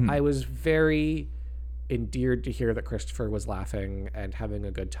 I was very endeared to hear that Christopher was laughing and having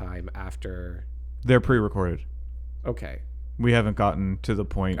a good time after. They're pre-recorded. Okay. We haven't gotten to the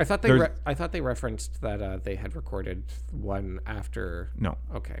point. I thought they referenced that they had recorded one after. No.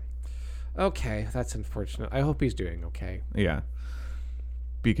 Okay, that's unfortunate. I hope he's doing okay. Yeah.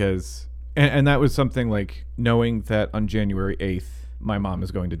 Because and that was something like knowing that on January 8th my mom is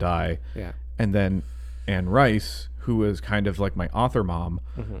going to die. Yeah. And then Anne Rice, who was kind of like my author mom,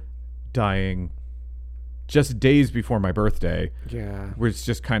 dying just days before my birthday. Yeah. Was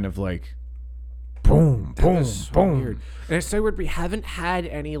just kind of like boom, boom, so boom. Weird. And it's so weird. We haven't had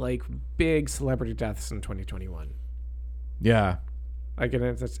any like big celebrity deaths in 2021. Yeah. Like,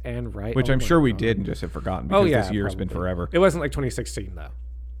 and that's Anne Rice. Which I'm sure we did and just have forgotten because this year's been forever. It wasn't like 2016 though.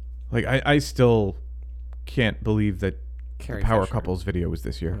 Like I still can't believe that Carrie the Power Fisher. Couples video was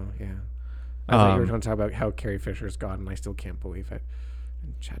this year. Oh yeah. I thought you were going to talk about how Carrie Fisher's gone, and I still can't believe it.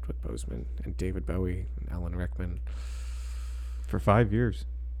 And Chadwick Boseman and David Bowie and Alan Rickman for 5 years.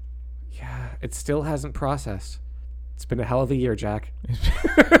 Yeah, it still hasn't processed. It's been a hell of a year, Jack. That's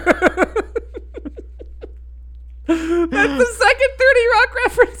the second 30 Rock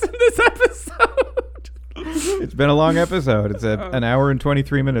reference in this episode. It's been a long episode. It's an hour and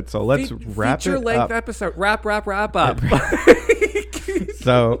 23 minutes, so let's wrap it Feature-length up. episode. Wrap up.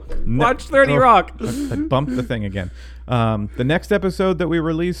 So Watch 30 Rock. I bumped the thing again. The next episode that we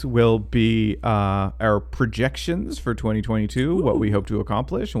release will be our projections for 2022, what we hope to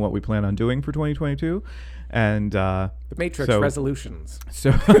accomplish and what we plan on doing for 2022. And The Matrix resolutions.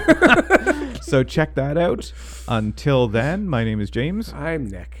 So check that out. Until then, my name is James. I'm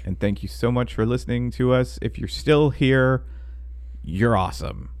Nick. And thank you so much for listening to us. If you're still here, you're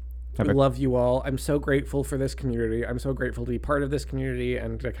awesome. I love you all. I'm so grateful for this community. I'm so grateful to be part of this community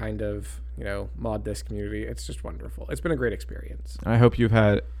and to kind of, mod this community. It's just wonderful. It's been a great experience. I hope you've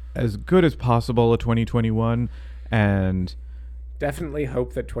had as good as possible a 2021, and definitely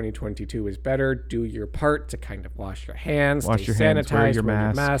hope that 2022 is better. Do your part to kind of wash your hands, wash stay your sanitized, hands, wear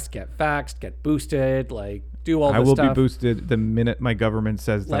your mask, get vaxxed, get boosted, do all this stuff. I will be boosted the minute my government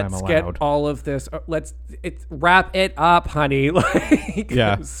says that I'm allowed. Let's get all of this. Wrap it up, honey.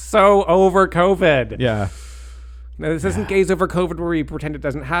 Yeah. I'm so over COVID. Yeah. Now, this isn't Gays Over COVID where we pretend it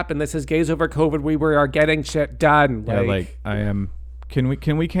doesn't happen. This is Gays Over COVID where we are getting shit done. I am. Can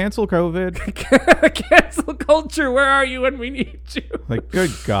we cancel COVID? Cancel culture. Where are you when we need you?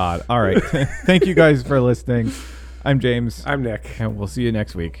 Good God. All right. Thank you guys for listening. I'm James. I'm Nick. And we'll see you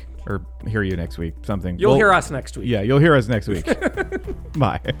next week. Or hear you next week. Something. You'll hear us next week. Yeah, you'll hear us next week.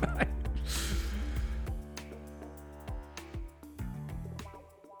 Bye.